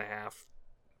 4.5.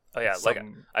 Oh yeah, like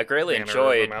I greatly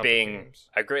enjoyed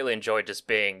just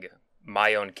being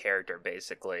my own character,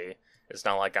 basically. It's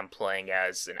not like I'm playing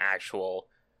as an actual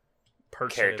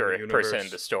person in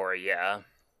the story, yeah.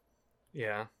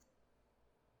 Yeah.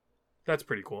 That's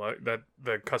pretty cool. That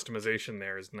the customization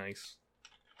there is nice.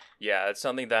 Yeah, it's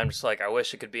something that I'm just like, I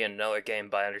wish it could be in another game,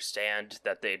 but I understand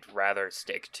that they'd rather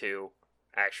stick to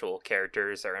actual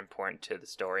characters that are important to the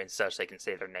story and such. They can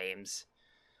say their names.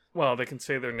 Well, they can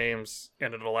say their names,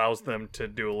 and it allows them to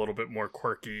do a little bit more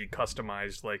quirky,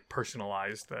 customized, like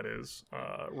personalized, that is,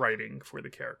 writing for the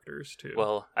characters, too.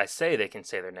 Well, I say they can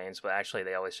say their names, but actually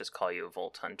they always just call you a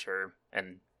Vault Hunter,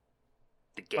 and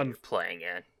the game you're playing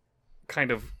in. Kind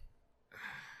of.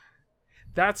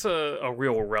 That's a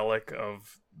real relic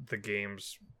of the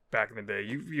games back in the day.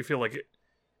 You feel like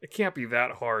it can't be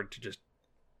that hard to just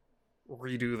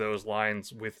redo those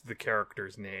lines with the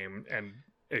character's name, and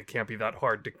it can't be that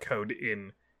hard to code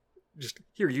in. Just,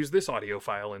 here, use this audio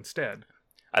file instead.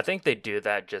 I think they do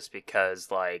that just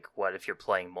because, like, what if you're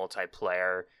playing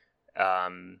multiplayer?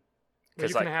 You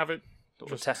can have it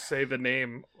just say the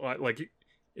name, like,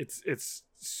 it's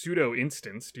pseudo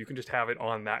instanced. You can just have it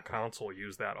on that console,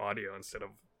 use that audio instead of,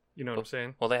 you know what I'm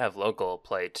saying? Well, they have local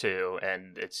play too,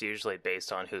 and it's usually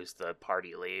based on who's the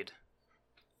party lead.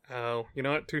 Oh, you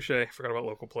know what? Touche. Forgot about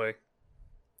local play.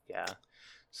 Yeah.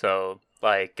 So,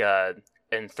 like,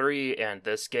 in 3 and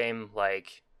this game,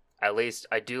 like, at least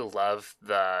I do love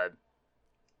the,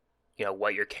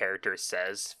 what your character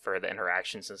says for the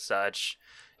interactions and such.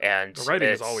 And The writing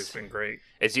has always been great.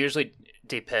 It usually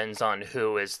depends on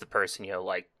who is the person,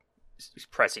 like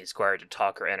pressing square to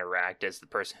talk or interact as the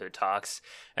person who talks.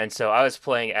 And so I was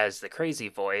playing as the crazy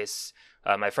voice.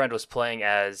 My friend was playing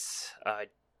as, I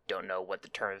don't know what the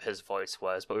term of his voice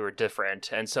was, but we were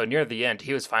different. And so near the end,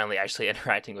 he was finally actually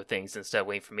interacting with things instead of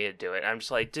waiting for me to do it. And I'm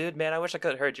just like, dude, man, I wish I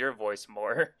could have heard your voice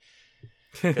more.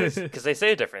 Because they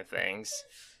say different things.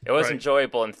 It was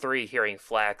enjoyable in 3 hearing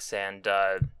Flax and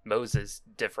Moses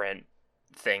different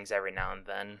things every now and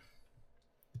then.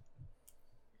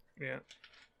 Yeah.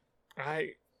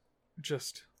 I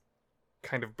just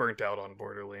kind of burnt out on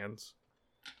Borderlands.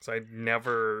 So I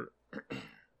never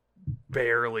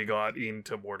barely got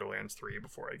into Borderlands 3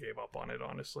 before I gave up on it,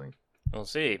 honestly. Well,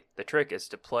 see, the trick is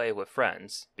to play with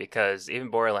friends, because even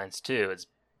Borderlands 2 is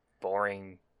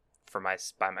boring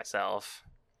by myself.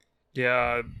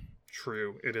 Yeah,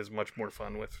 true. It is much more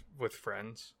fun with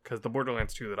friends, because the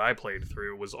Borderlands 2 that I played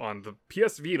through was on the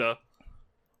PS Vita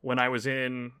when I was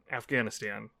in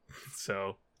Afghanistan.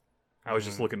 So I was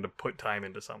just looking to put time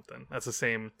into something. That's the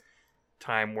same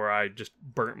time where I just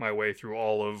burnt my way through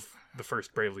all of the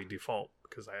first Bravely Default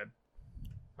because I had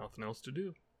nothing else to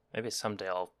do. Maybe someday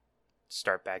I'll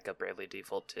start back up Bravely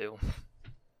Default too.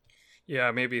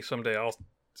 Yeah, maybe someday I'll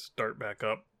start back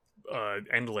up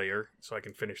End Layer so I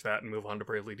can finish that and move on to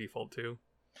Bravely Default 2.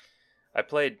 I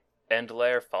played End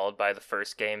Layer followed by the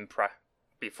first game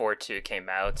before 2 came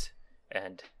out,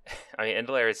 and I mean End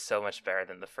Layer is so much better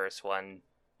than the first one.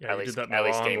 Yeah, at least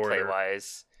gameplay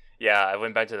wise. Yeah, I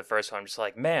went back to the first one. I'm just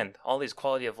like, man, all these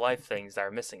quality of life things that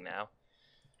are missing now.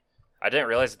 I didn't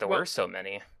realize that there were so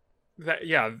many.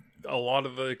 A lot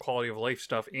of the quality of life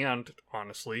stuff, and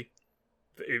honestly,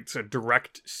 it's a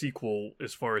direct sequel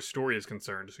as far as story is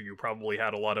concerned. So you probably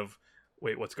had a lot of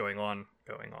what's going on.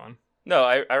 No,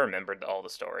 I remembered all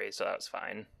the stories, so that was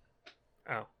fine.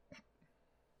 Oh,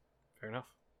 fair enough.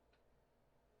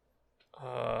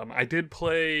 I did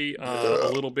play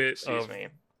a little bit Excuse me.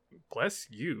 Bless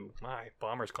you, my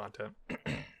Bombers content.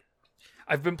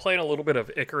 I've been playing a little bit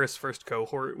of Icarus First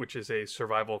Cohort, which is a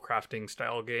survival crafting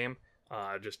style game.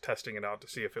 Just testing it out to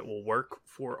see if it will work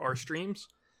for our streams.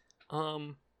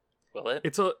 Will it?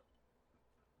 It's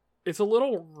a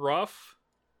little rough.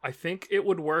 I think it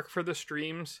would work for the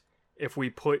streams if we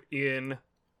put in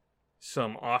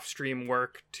some off-stream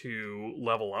work to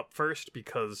level up first,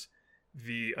 because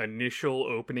the initial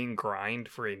opening grind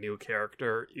for a new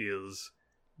character is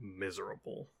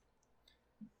miserable.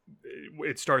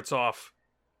 It starts off,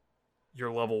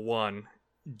 you're level 1,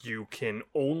 you can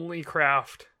only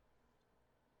craft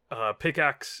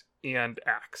pickaxe and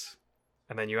axe,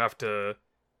 and then you have to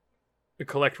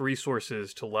collect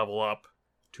resources to level up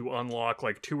to unlock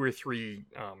like 2 or 3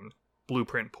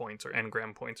 blueprint points or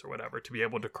engram points or whatever to be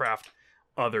able to craft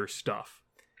other stuff.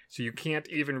 So you can't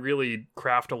even really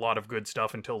craft a lot of good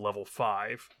stuff until level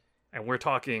 5, and we're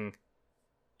talking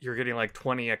you're getting like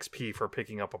 20 XP for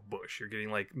picking up a bush. You're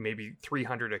getting like maybe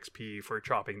 300 XP for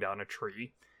chopping down a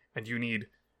tree. And you need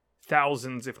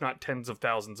thousands, if not tens of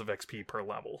thousands of XP per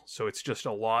level. So it's just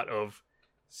a lot of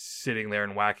sitting there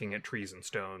and whacking at trees and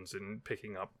stones and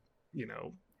picking up,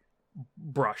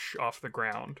 brush off the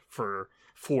ground for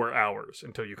 4 hours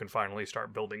until you can finally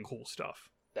start building cool stuff.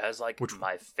 That is like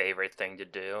my favorite thing to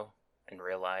do in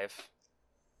real life.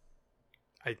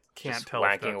 I can't just tell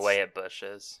whacking away at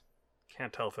bushes.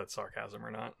 Can't tell if that's sarcasm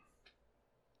or not.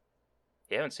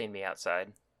 You haven't seen me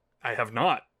outside. I have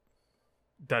not.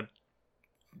 That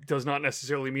does not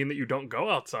necessarily mean that you don't go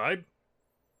outside.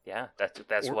 Yeah,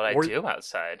 that's what I do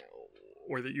outside.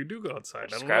 Or that you do go outside. I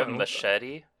just grab a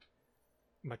machete.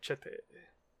 Machete.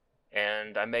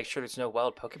 And I make sure there's no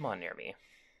wild Pokemon near me.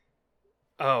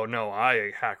 Oh, no,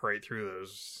 I hack right through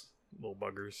those little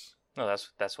buggers. No,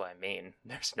 that's what I mean.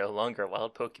 There's no longer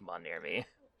wild Pokemon near me.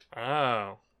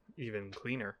 Oh, even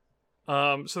cleaner.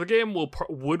 So the game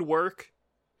would work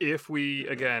if we,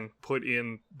 again, put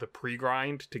in the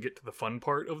pre-grind to get to the fun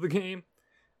part of the game,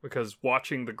 because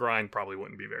watching the grind probably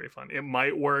wouldn't be very fun. It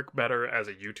might work better as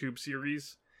a YouTube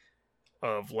series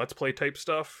of Let's Play type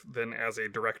stuff than as a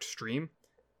direct stream,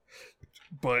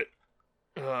 but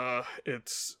I'll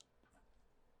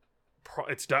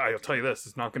tell you this,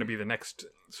 it's not going to be the next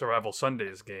Survival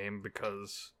Sundays game,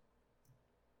 because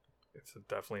it's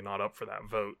definitely not up for that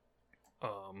vote.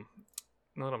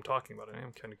 Now that I'm talking about it, I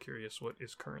am kind of curious what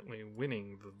is currently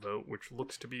winning the vote, which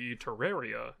looks to be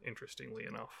Terraria, interestingly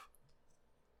enough.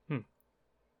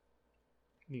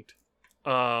 Neat.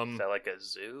 Is that like a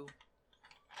zoo?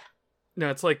 No,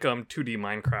 it's like 2D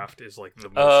Minecraft is like the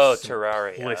most Oh,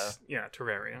 Terraria. Yeah,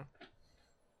 Terraria.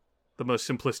 The most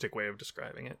simplistic way of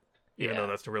describing it, even though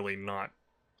that's really not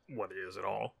what it is at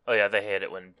all. Oh yeah, they hate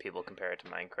it when people compare it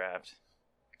to Minecraft.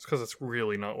 It's because it's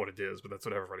really not what it is, but that's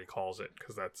what everybody calls it.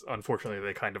 Because that's unfortunately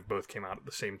they kind of both came out at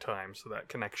the same time, so that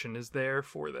connection is there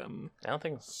for them. I don't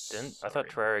think I thought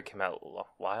Terraria came out a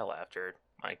while after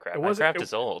Minecraft. Minecraft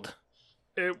is old.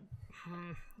 It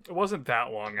wasn't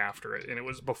that long after it, and it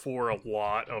was before a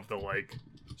lot of the like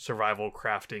survival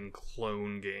crafting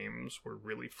clone games were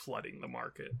really flooding the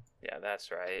market. Yeah,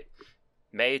 that's right.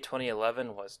 May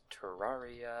 2011 was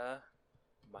Terraria.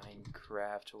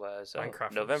 Minecraft was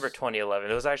November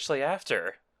 2011. It was actually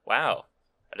after. Wow.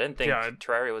 I didn't think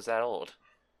Terraria was that old.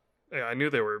 Yeah, I knew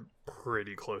they were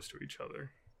pretty close to each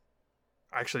other.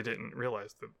 I actually didn't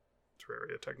realize that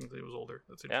Terraria technically was older.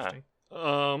 That's interesting.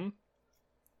 Yeah.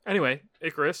 Anyway,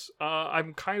 Icarus,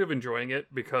 I'm kind of enjoying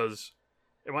it because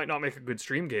it might not make a good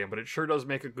stream game, but it sure does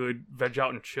make a good veg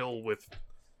out and chill with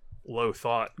low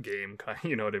thought game.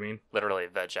 You know what I mean? Literally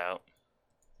veg out.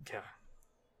 Yeah.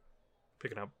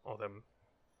 Picking up all them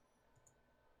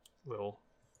little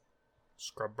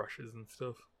scrub brushes and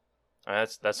stuff.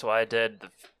 That's what I did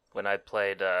when I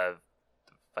played the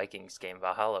Vikings game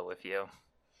Valhalla with you.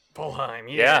 Valheim,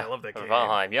 yeah, I love that game.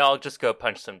 Valheim, yeah, I'll just go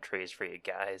punch some trees for you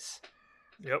guys.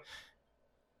 Yep.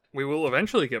 We will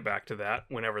eventually get back to that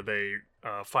whenever they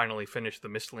finally finish the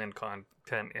Mistland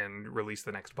content and release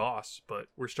the next boss, but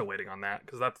we're still waiting on that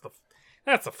because that's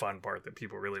the fun part that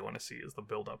people really want to see is the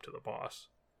build up to the boss.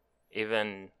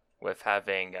 Even with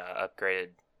having upgraded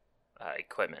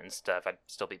equipment and stuff, I'd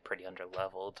still be pretty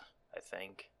underleveled, I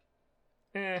think.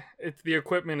 The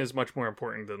equipment is much more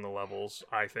important than the levels,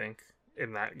 I think,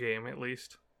 in that game at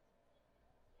least.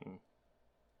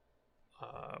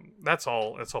 That's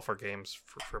all for games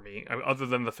for me. Other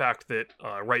than the fact that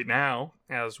right now,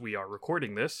 as we are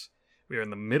recording this, we are in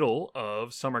the middle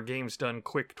of Summer Games Done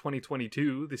Quick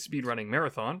 2022, the speedrunning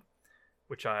marathon,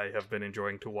 which I have been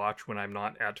enjoying to watch when I'm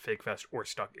not at FakeFest or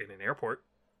stuck in an airport.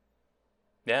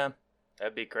 Yeah,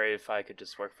 that'd be great if I could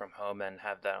just work from home and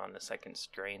have that on the second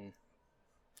screen.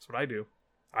 That's what I do.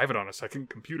 I have it on a second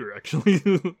computer, actually.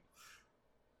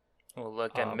 Well,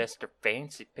 look at Mr.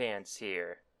 Fancy Pants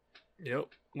here. Yep.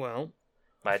 Well,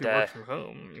 if you work from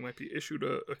home, you might be issued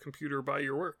a computer by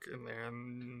your work and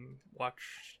then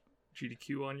watch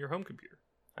GDQ on your home computer.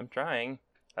 I'm trying.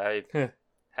 I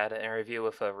had an interview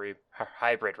with a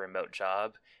hybrid remote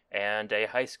job and a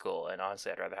high school, and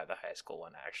honestly, I'd rather have the high school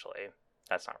one, actually.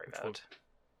 That's not remote.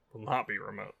 Will not be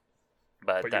remote.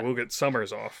 But you will get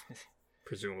summers off,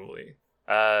 presumably.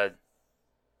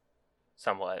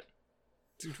 Somewhat.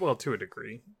 Well, to a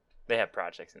degree. They have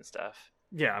projects and stuff.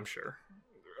 Yeah, I'm sure.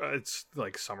 It's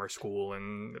like summer school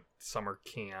and summer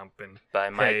camp, and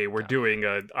we're doing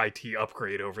a IT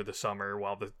upgrade over the summer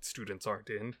while the students aren't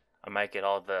in. I might get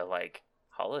all the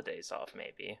holidays off,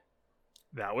 maybe.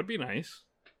 That would be nice.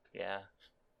 Yeah.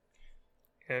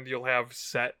 And you'll have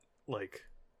set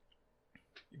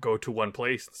go to one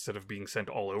place instead of being sent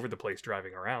all over the place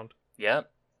driving around. Yep.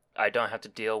 I don't have to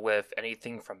deal with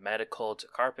anything from medical to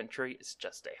carpentry. It's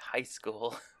just a high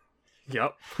school.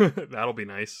 Yep. That'll be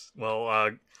nice.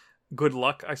 Well, good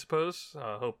luck, I suppose.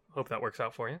 Hope that works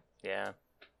out for you. Yeah.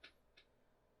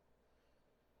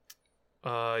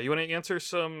 You want to answer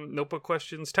some notebook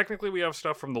questions? Technically, we have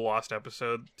stuff from the Lost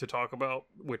episode to talk about,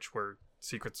 which were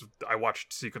I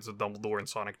watched Secrets of Dumbledore and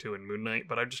Sonic 2 and Moon Knight,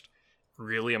 but I just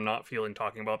really am not feeling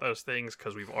talking about those things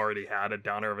because we've already had a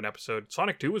downer of an episode.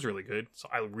 Sonic 2 was really good, so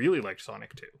I really liked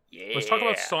Sonic 2. Yeah. Let's talk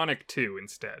about Sonic 2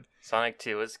 instead. Sonic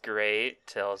 2 was great.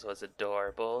 Tails was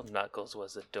adorable. Knuckles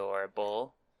was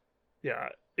adorable. Yeah,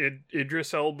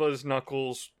 Idris Elba's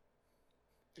Knuckles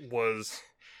was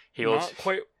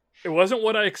quite... It wasn't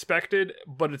what I expected,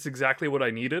 but it's exactly what I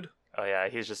needed. Oh yeah,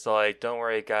 he's just like, don't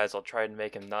worry guys, I'll try to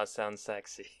make him not sound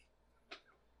sexy.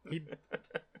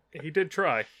 He did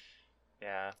try.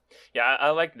 Yeah. Yeah, I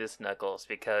like this Knuckles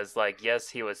because, yes,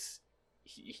 he was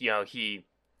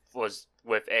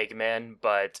with Eggman,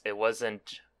 but it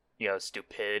wasn't,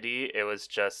 stupidity. It was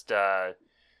just,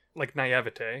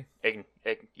 naivete.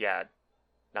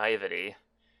 Naivety.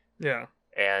 Yeah.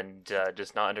 And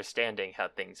just not understanding how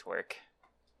things work.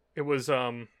 It was,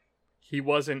 he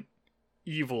wasn't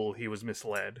evil, he was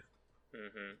misled.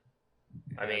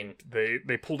 Mm-hmm. I mean...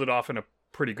 They pulled it off in a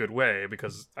pretty good way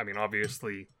because,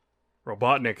 obviously...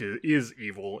 Robotnik is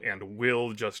evil and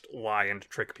will just lie and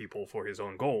trick people for his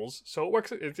own goals, so it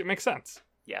works. It makes sense.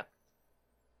 Yeah.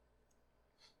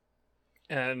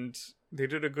 And they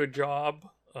did a good job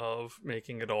of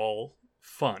making it all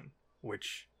fun,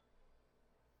 which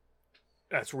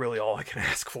that's really all I can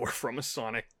ask for from a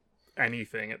Sonic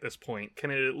anything at this point.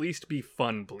 Can it at least be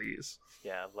fun, please?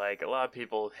 Yeah, like a lot of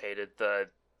people hated the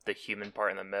human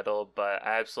part in the middle, but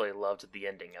I absolutely loved the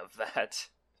ending of that.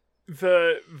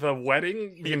 The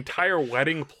wedding, the entire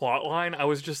wedding plot line, I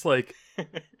was just like,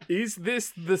 is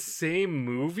this the same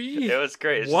movie? It was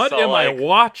great. It's what just all am I like,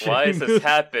 watching? why is this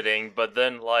happening? But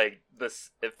then, like,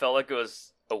 this, it felt like it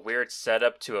was a weird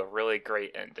setup to a really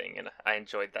great ending, and I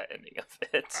enjoyed that ending of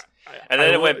it. And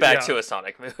then it went back to a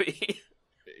Sonic movie.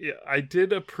 Yeah, I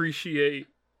did appreciate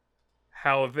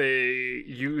how they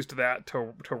used that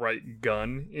to write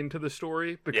Gun into the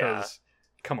story, because,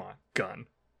 come on, Gun.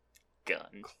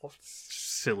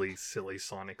 Silly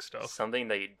Sonic stuff. Something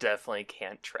that you definitely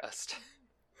can't trust.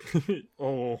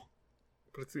 Oh,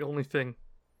 but it's the only thing.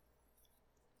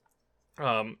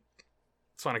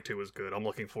 Sonic 2 was good. I'm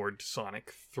looking forward to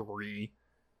Sonic 3.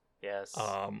 Yes.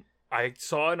 I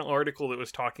saw an article that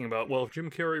was talking about, well, if Jim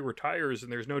Carrey retires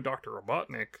and there's no Dr.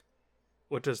 Robotnik,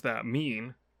 what does that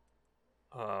mean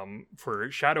for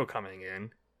Shadow coming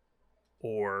in?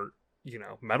 Or,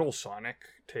 Metal Sonic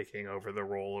taking over the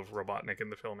role of Robotnik in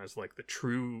the film as, like, the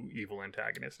true evil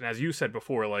antagonist. And as you said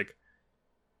before, like,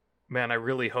 man, I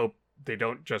really hope they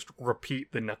don't just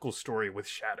repeat the Knuckles story with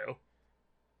Shadow.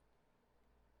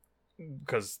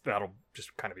 Because that'll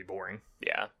just kind of be boring.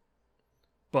 Yeah.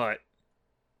 But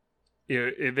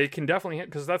they can definitely,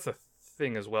 because that's a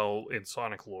thing as well in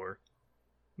Sonic lore.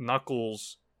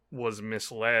 Knuckles was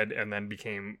misled and then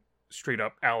became straight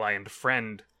up ally and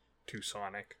friend to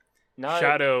Sonic.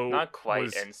 Shadow not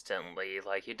quite instantly.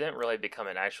 Like, he didn't really become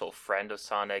an actual friend of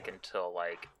Sonic until,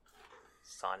 like,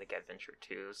 Sonic Adventure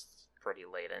 2's pretty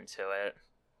late into it.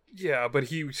 Yeah, but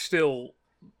he still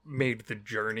made the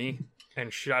journey,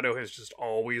 and Shadow has just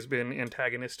always been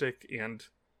antagonistic, and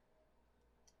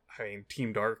I mean,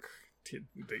 Team Dark,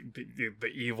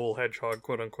 the evil hedgehog,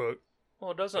 quote unquote.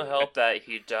 Well, it doesn't help that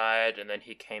he died, and then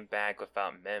he came back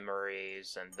without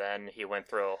memories, and then he went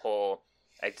through a whole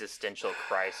existential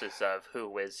crisis of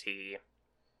who is he.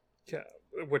 Yeah,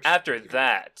 which after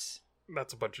that,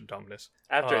 that's a bunch of dumbness.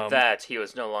 After that, he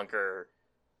was no longer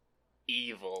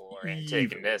evil or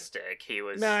antagonistic. He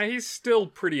was he's still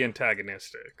pretty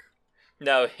antagonistic.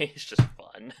 No, he's just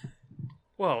fun.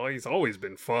 Well, he's always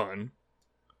been fun,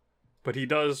 but he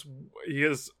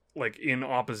is like in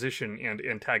opposition and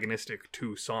antagonistic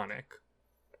to Sonic.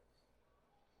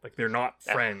 Like, they're not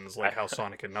friends like how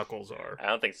Sonic and Knuckles are. I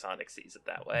don't think Sonic sees it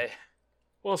that way.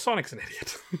 Well, Sonic's an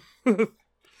idiot.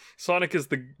 Sonic is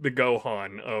the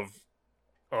Gohan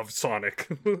of Sonic.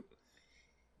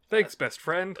 Thanks, best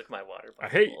friend. Like my water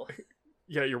bottle.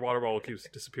 Yeah, your water bottle keeps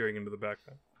disappearing into the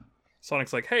background.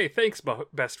 Sonic's like, hey, thanks,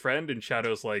 best friend. And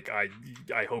Shadow's like,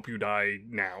 I hope you die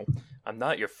now. I'm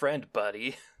not your friend,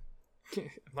 buddy.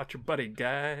 I'm not your buddy,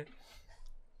 guy.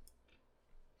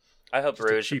 I hope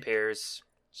Rouge appears.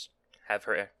 Have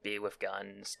her be with Gun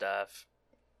and stuff.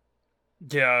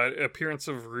 Yeah, appearance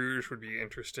of Rouge would be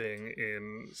interesting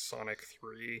in Sonic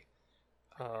 3.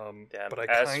 But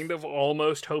I kind of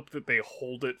almost hope that they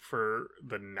hold it for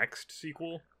the next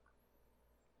sequel.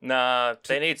 Nah,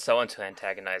 they need someone to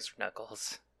antagonize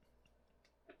Knuckles.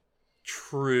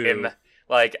 True.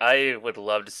 I would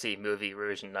love to see movie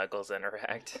Rouge and Knuckles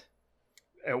interact.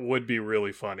 It would be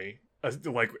really funny.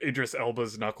 Like Idris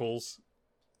Elba's Knuckles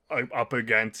up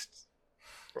against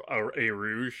a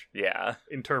Rouge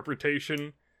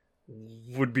interpretation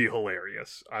would be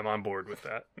hilarious. I'm on board with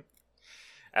that.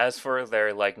 As for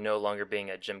there no longer being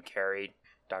a Jim Carrey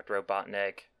Dr.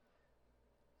 Robotnik,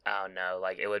 I don't know,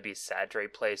 it would be sad to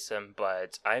replace him,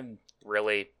 but I'm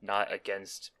really not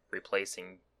against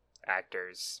replacing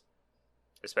actors,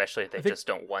 especially if they just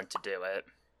don't want to do it.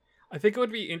 I think it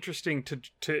would be interesting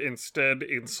to instead,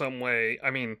 in some way, I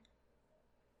mean,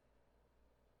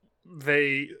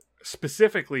 they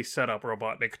specifically set up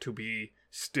Robotnik to be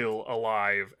still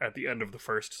alive at the end of the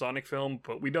first Sonic film,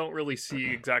 but we don't really see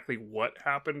exactly what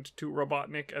happened to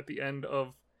Robotnik at the end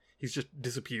of... He's just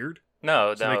disappeared?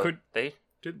 No, Did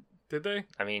they?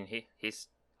 I mean, he's...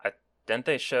 didn't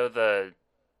they show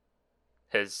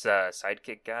his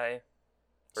sidekick guy?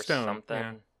 Or Stone,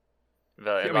 something?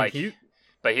 Yeah.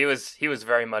 But he was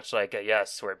very much like a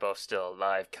yes, we're both still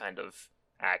alive kind of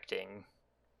acting.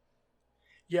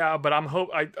 Yeah, but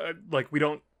we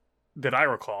don't... Did I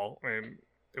recall? I mean,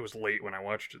 it was late when I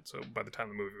watched it, so by the time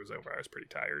the movie was over, I was pretty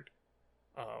tired.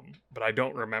 But I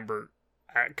don't remember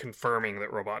confirming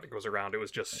that Robotnik was around. It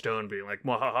was just Stone being like,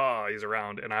 "Mwahaha, he's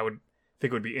around." And I would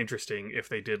think it would be interesting if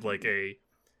they did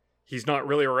he's not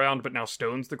really around, but now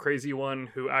Stone's the crazy one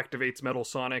who activates Metal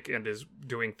Sonic and is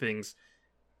doing things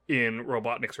in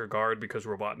Robotnik's regard, because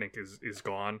Robotnik is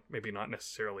gone. Maybe not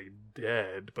necessarily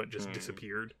dead, but just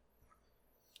disappeared.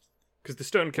 Because the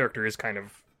Stone character is kind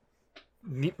of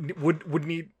would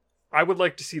need. I would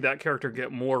like to see that character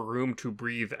get more room to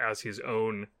breathe as his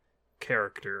own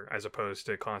character, as opposed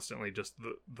to constantly just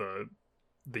the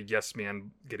yes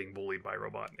man getting bullied by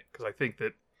Robotnik. Because I think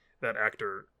that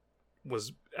actor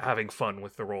was having fun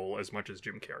with the role as much as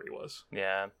Jim Carrey was.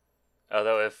 Yeah.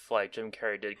 Although if like Jim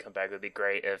Carrey did come back, it would be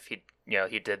great if he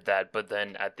did that. But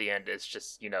then at the end, it's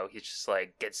just he's just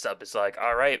like gets up, it's like,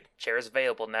 all right, chair is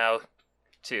available now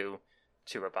to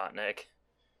Robotnik.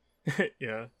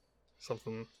 Yeah,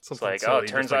 something. It's like, silly, oh, it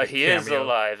turns like out he is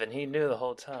alive, and he knew the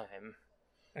whole time.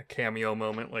 A cameo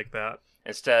moment like that.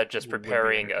 Instead of just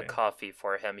preparing a coffee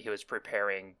for him, he was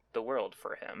preparing the world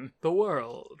for him. The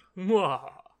world.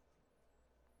 Mwah.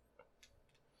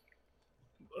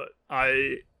 But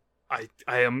I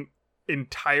am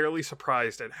entirely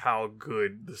surprised at how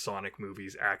good the Sonic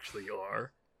movies actually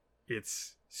are.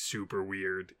 It's super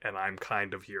weird, and I'm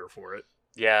kind of here for it.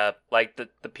 Yeah, like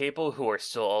the people who are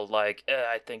still all like,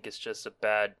 I think it's just a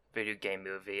bad video game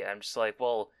movie. I'm just like,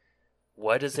 well,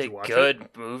 what is a good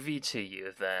movie to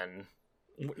you then?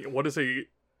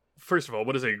 First of all,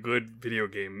 what is a good video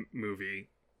game movie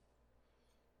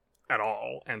at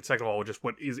all? And second of all, just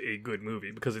what is a good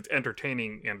movie? Because it's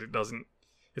entertaining and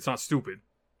it's not stupid.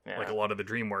 Yeah. Like a lot of the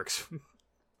DreamWorks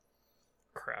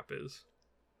crap is.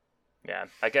 Yeah,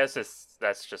 I guess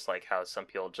that's just like how some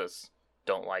people just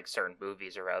don't like certain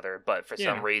movies or other, but for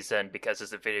some reason, because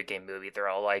it's a video game movie, they're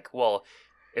all like, well,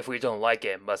 if we don't like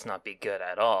it, it must not be good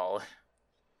at all.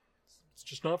 It's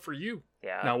just not for you.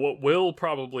 Yeah. Now, what will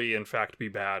probably, in fact, be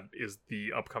bad is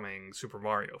the upcoming Super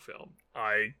Mario film.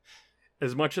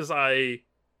 As much as I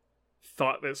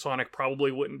thought that Sonic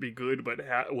probably wouldn't be good, but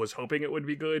was hoping it would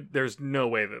be good, there's no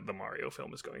way that the Mario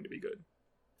film is going to be good.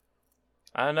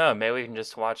 I don't know. Maybe we can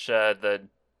just watch the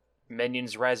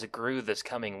Minions Rise of Gru this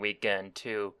coming weekend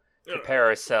to prepare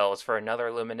ourselves for another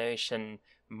Illumination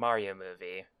Mario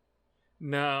movie.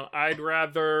 No, I'd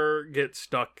rather get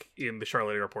stuck in the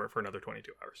Charlotte Airport for another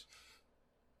 22 hours.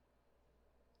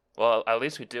 Well, at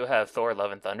least we do have Thor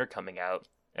Love and Thunder coming out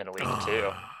in a week too.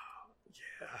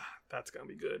 Yeah, that's going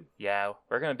to be good. Yeah,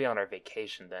 we're going to be on our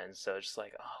vacation then, so it's just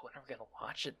like, when are we going to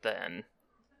watch it then?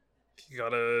 You got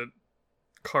to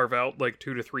carve out like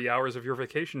 2 to 3 hours of your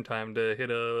vacation time to hit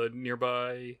a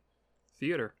nearby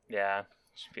theater. Yeah,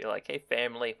 just be like, hey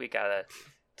family, we gotta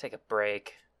take a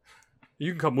break.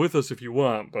 You can come with us if you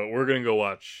want, but we're gonna go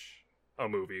watch a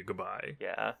movie. Goodbye.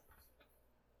 Yeah.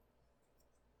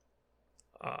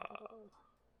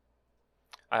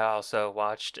 I also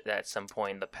watched at some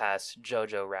point in the past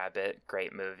Jojo Rabbit.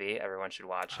 Great movie. Everyone should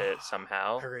watch it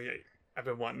somehow.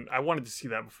 I wanted to see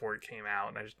that before it came out,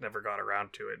 and I just never got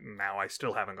around to it, and now I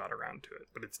still haven't got around to it.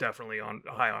 But it's definitely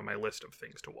high on my list of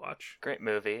things to watch. Great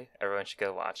movie. Everyone should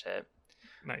go watch it.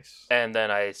 Nice. And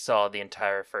then I saw the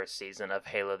entire first season of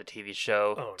Halo, the TV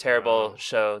show. Terrible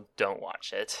show. Don't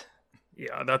watch it.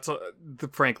 Yeah, that's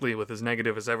frankly, with as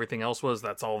negative as everything else was,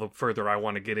 that's all the further I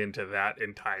want to get into that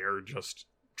entire just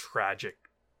tragic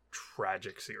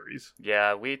series.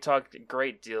 Yeah, we talked a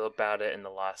great deal about it in the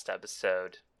last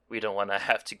episode. We don't want to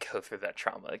have to go through that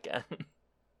trauma again.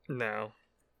 No.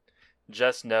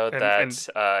 Just know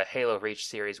that Halo Reach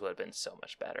series would have been so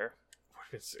much better.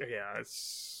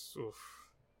 Oof.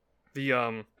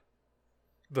 The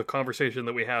conversation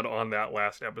that we had on that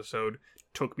last episode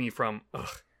took me from, I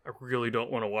really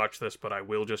don't want to watch this, but I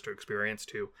will just to experience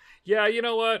to, yeah, you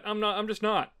know what? I'm just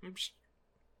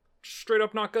straight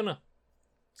up not gonna.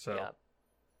 So. Yeah.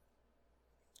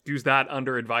 Use that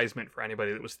under advisement for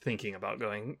anybody that was thinking about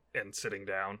going and sitting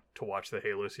down to watch the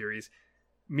Halo series.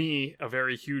 Me, a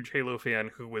very huge Halo fan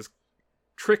who was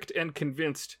tricked and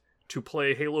convinced to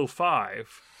play Halo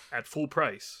 5 at full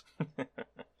price,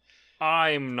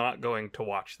 I'm not going to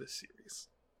watch this series.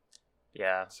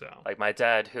 Yeah, so like my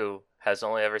dad, who has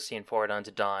only ever seen Forward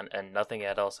Unto Dawn and nothing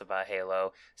else about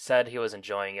Halo, said he was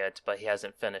enjoying it, but he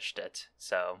hasn't finished it,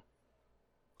 so...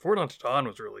 Forward Unto Dawn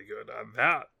was really good.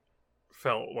 That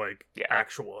felt like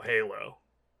actual Halo.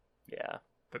 Yeah.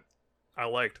 But I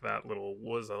liked that little,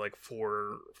 like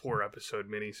 4 episode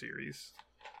miniseries.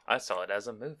 I saw it as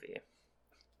a movie.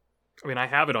 I mean, I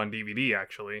have it on DVD,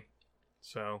 actually.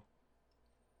 So,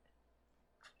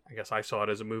 I guess I saw it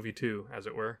as a movie too, as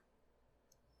it were.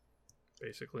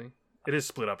 Basically. It is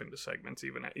split up into segments,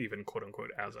 even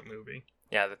quote-unquote as a movie.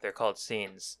 Yeah, that they're called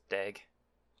scenes, Dag.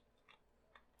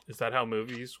 Is that how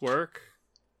movies work?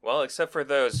 Well, except for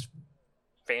those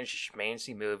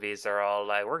fantasy movies are all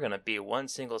like, we're gonna be one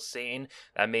single scene.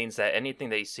 That means that anything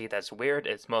that you see that's weird,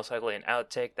 it's most likely an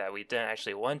outtake that we didn't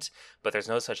actually want, but there's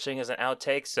no such thing as an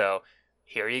outtake, so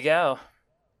here you go.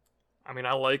 I mean,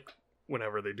 I like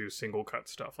whenever they do single cut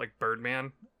stuff, like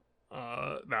Birdman,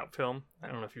 that film. I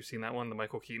don't know if you've seen that one, the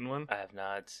Michael Keaton one. I have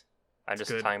not. I'm It's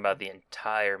just good. talking about the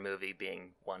entire movie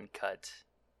being one cut.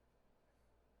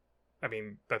 I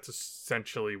mean, that's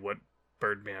essentially what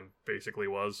Birdman basically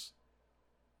was.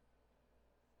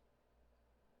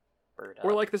 Bird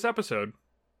Or up. like this episode,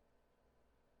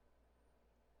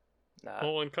 Nah,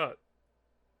 all uncut.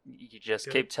 you just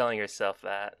Get keep it? telling yourself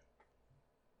that.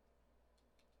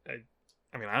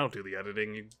 I mean, I don't do the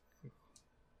editing. You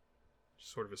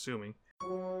just sort of assuming.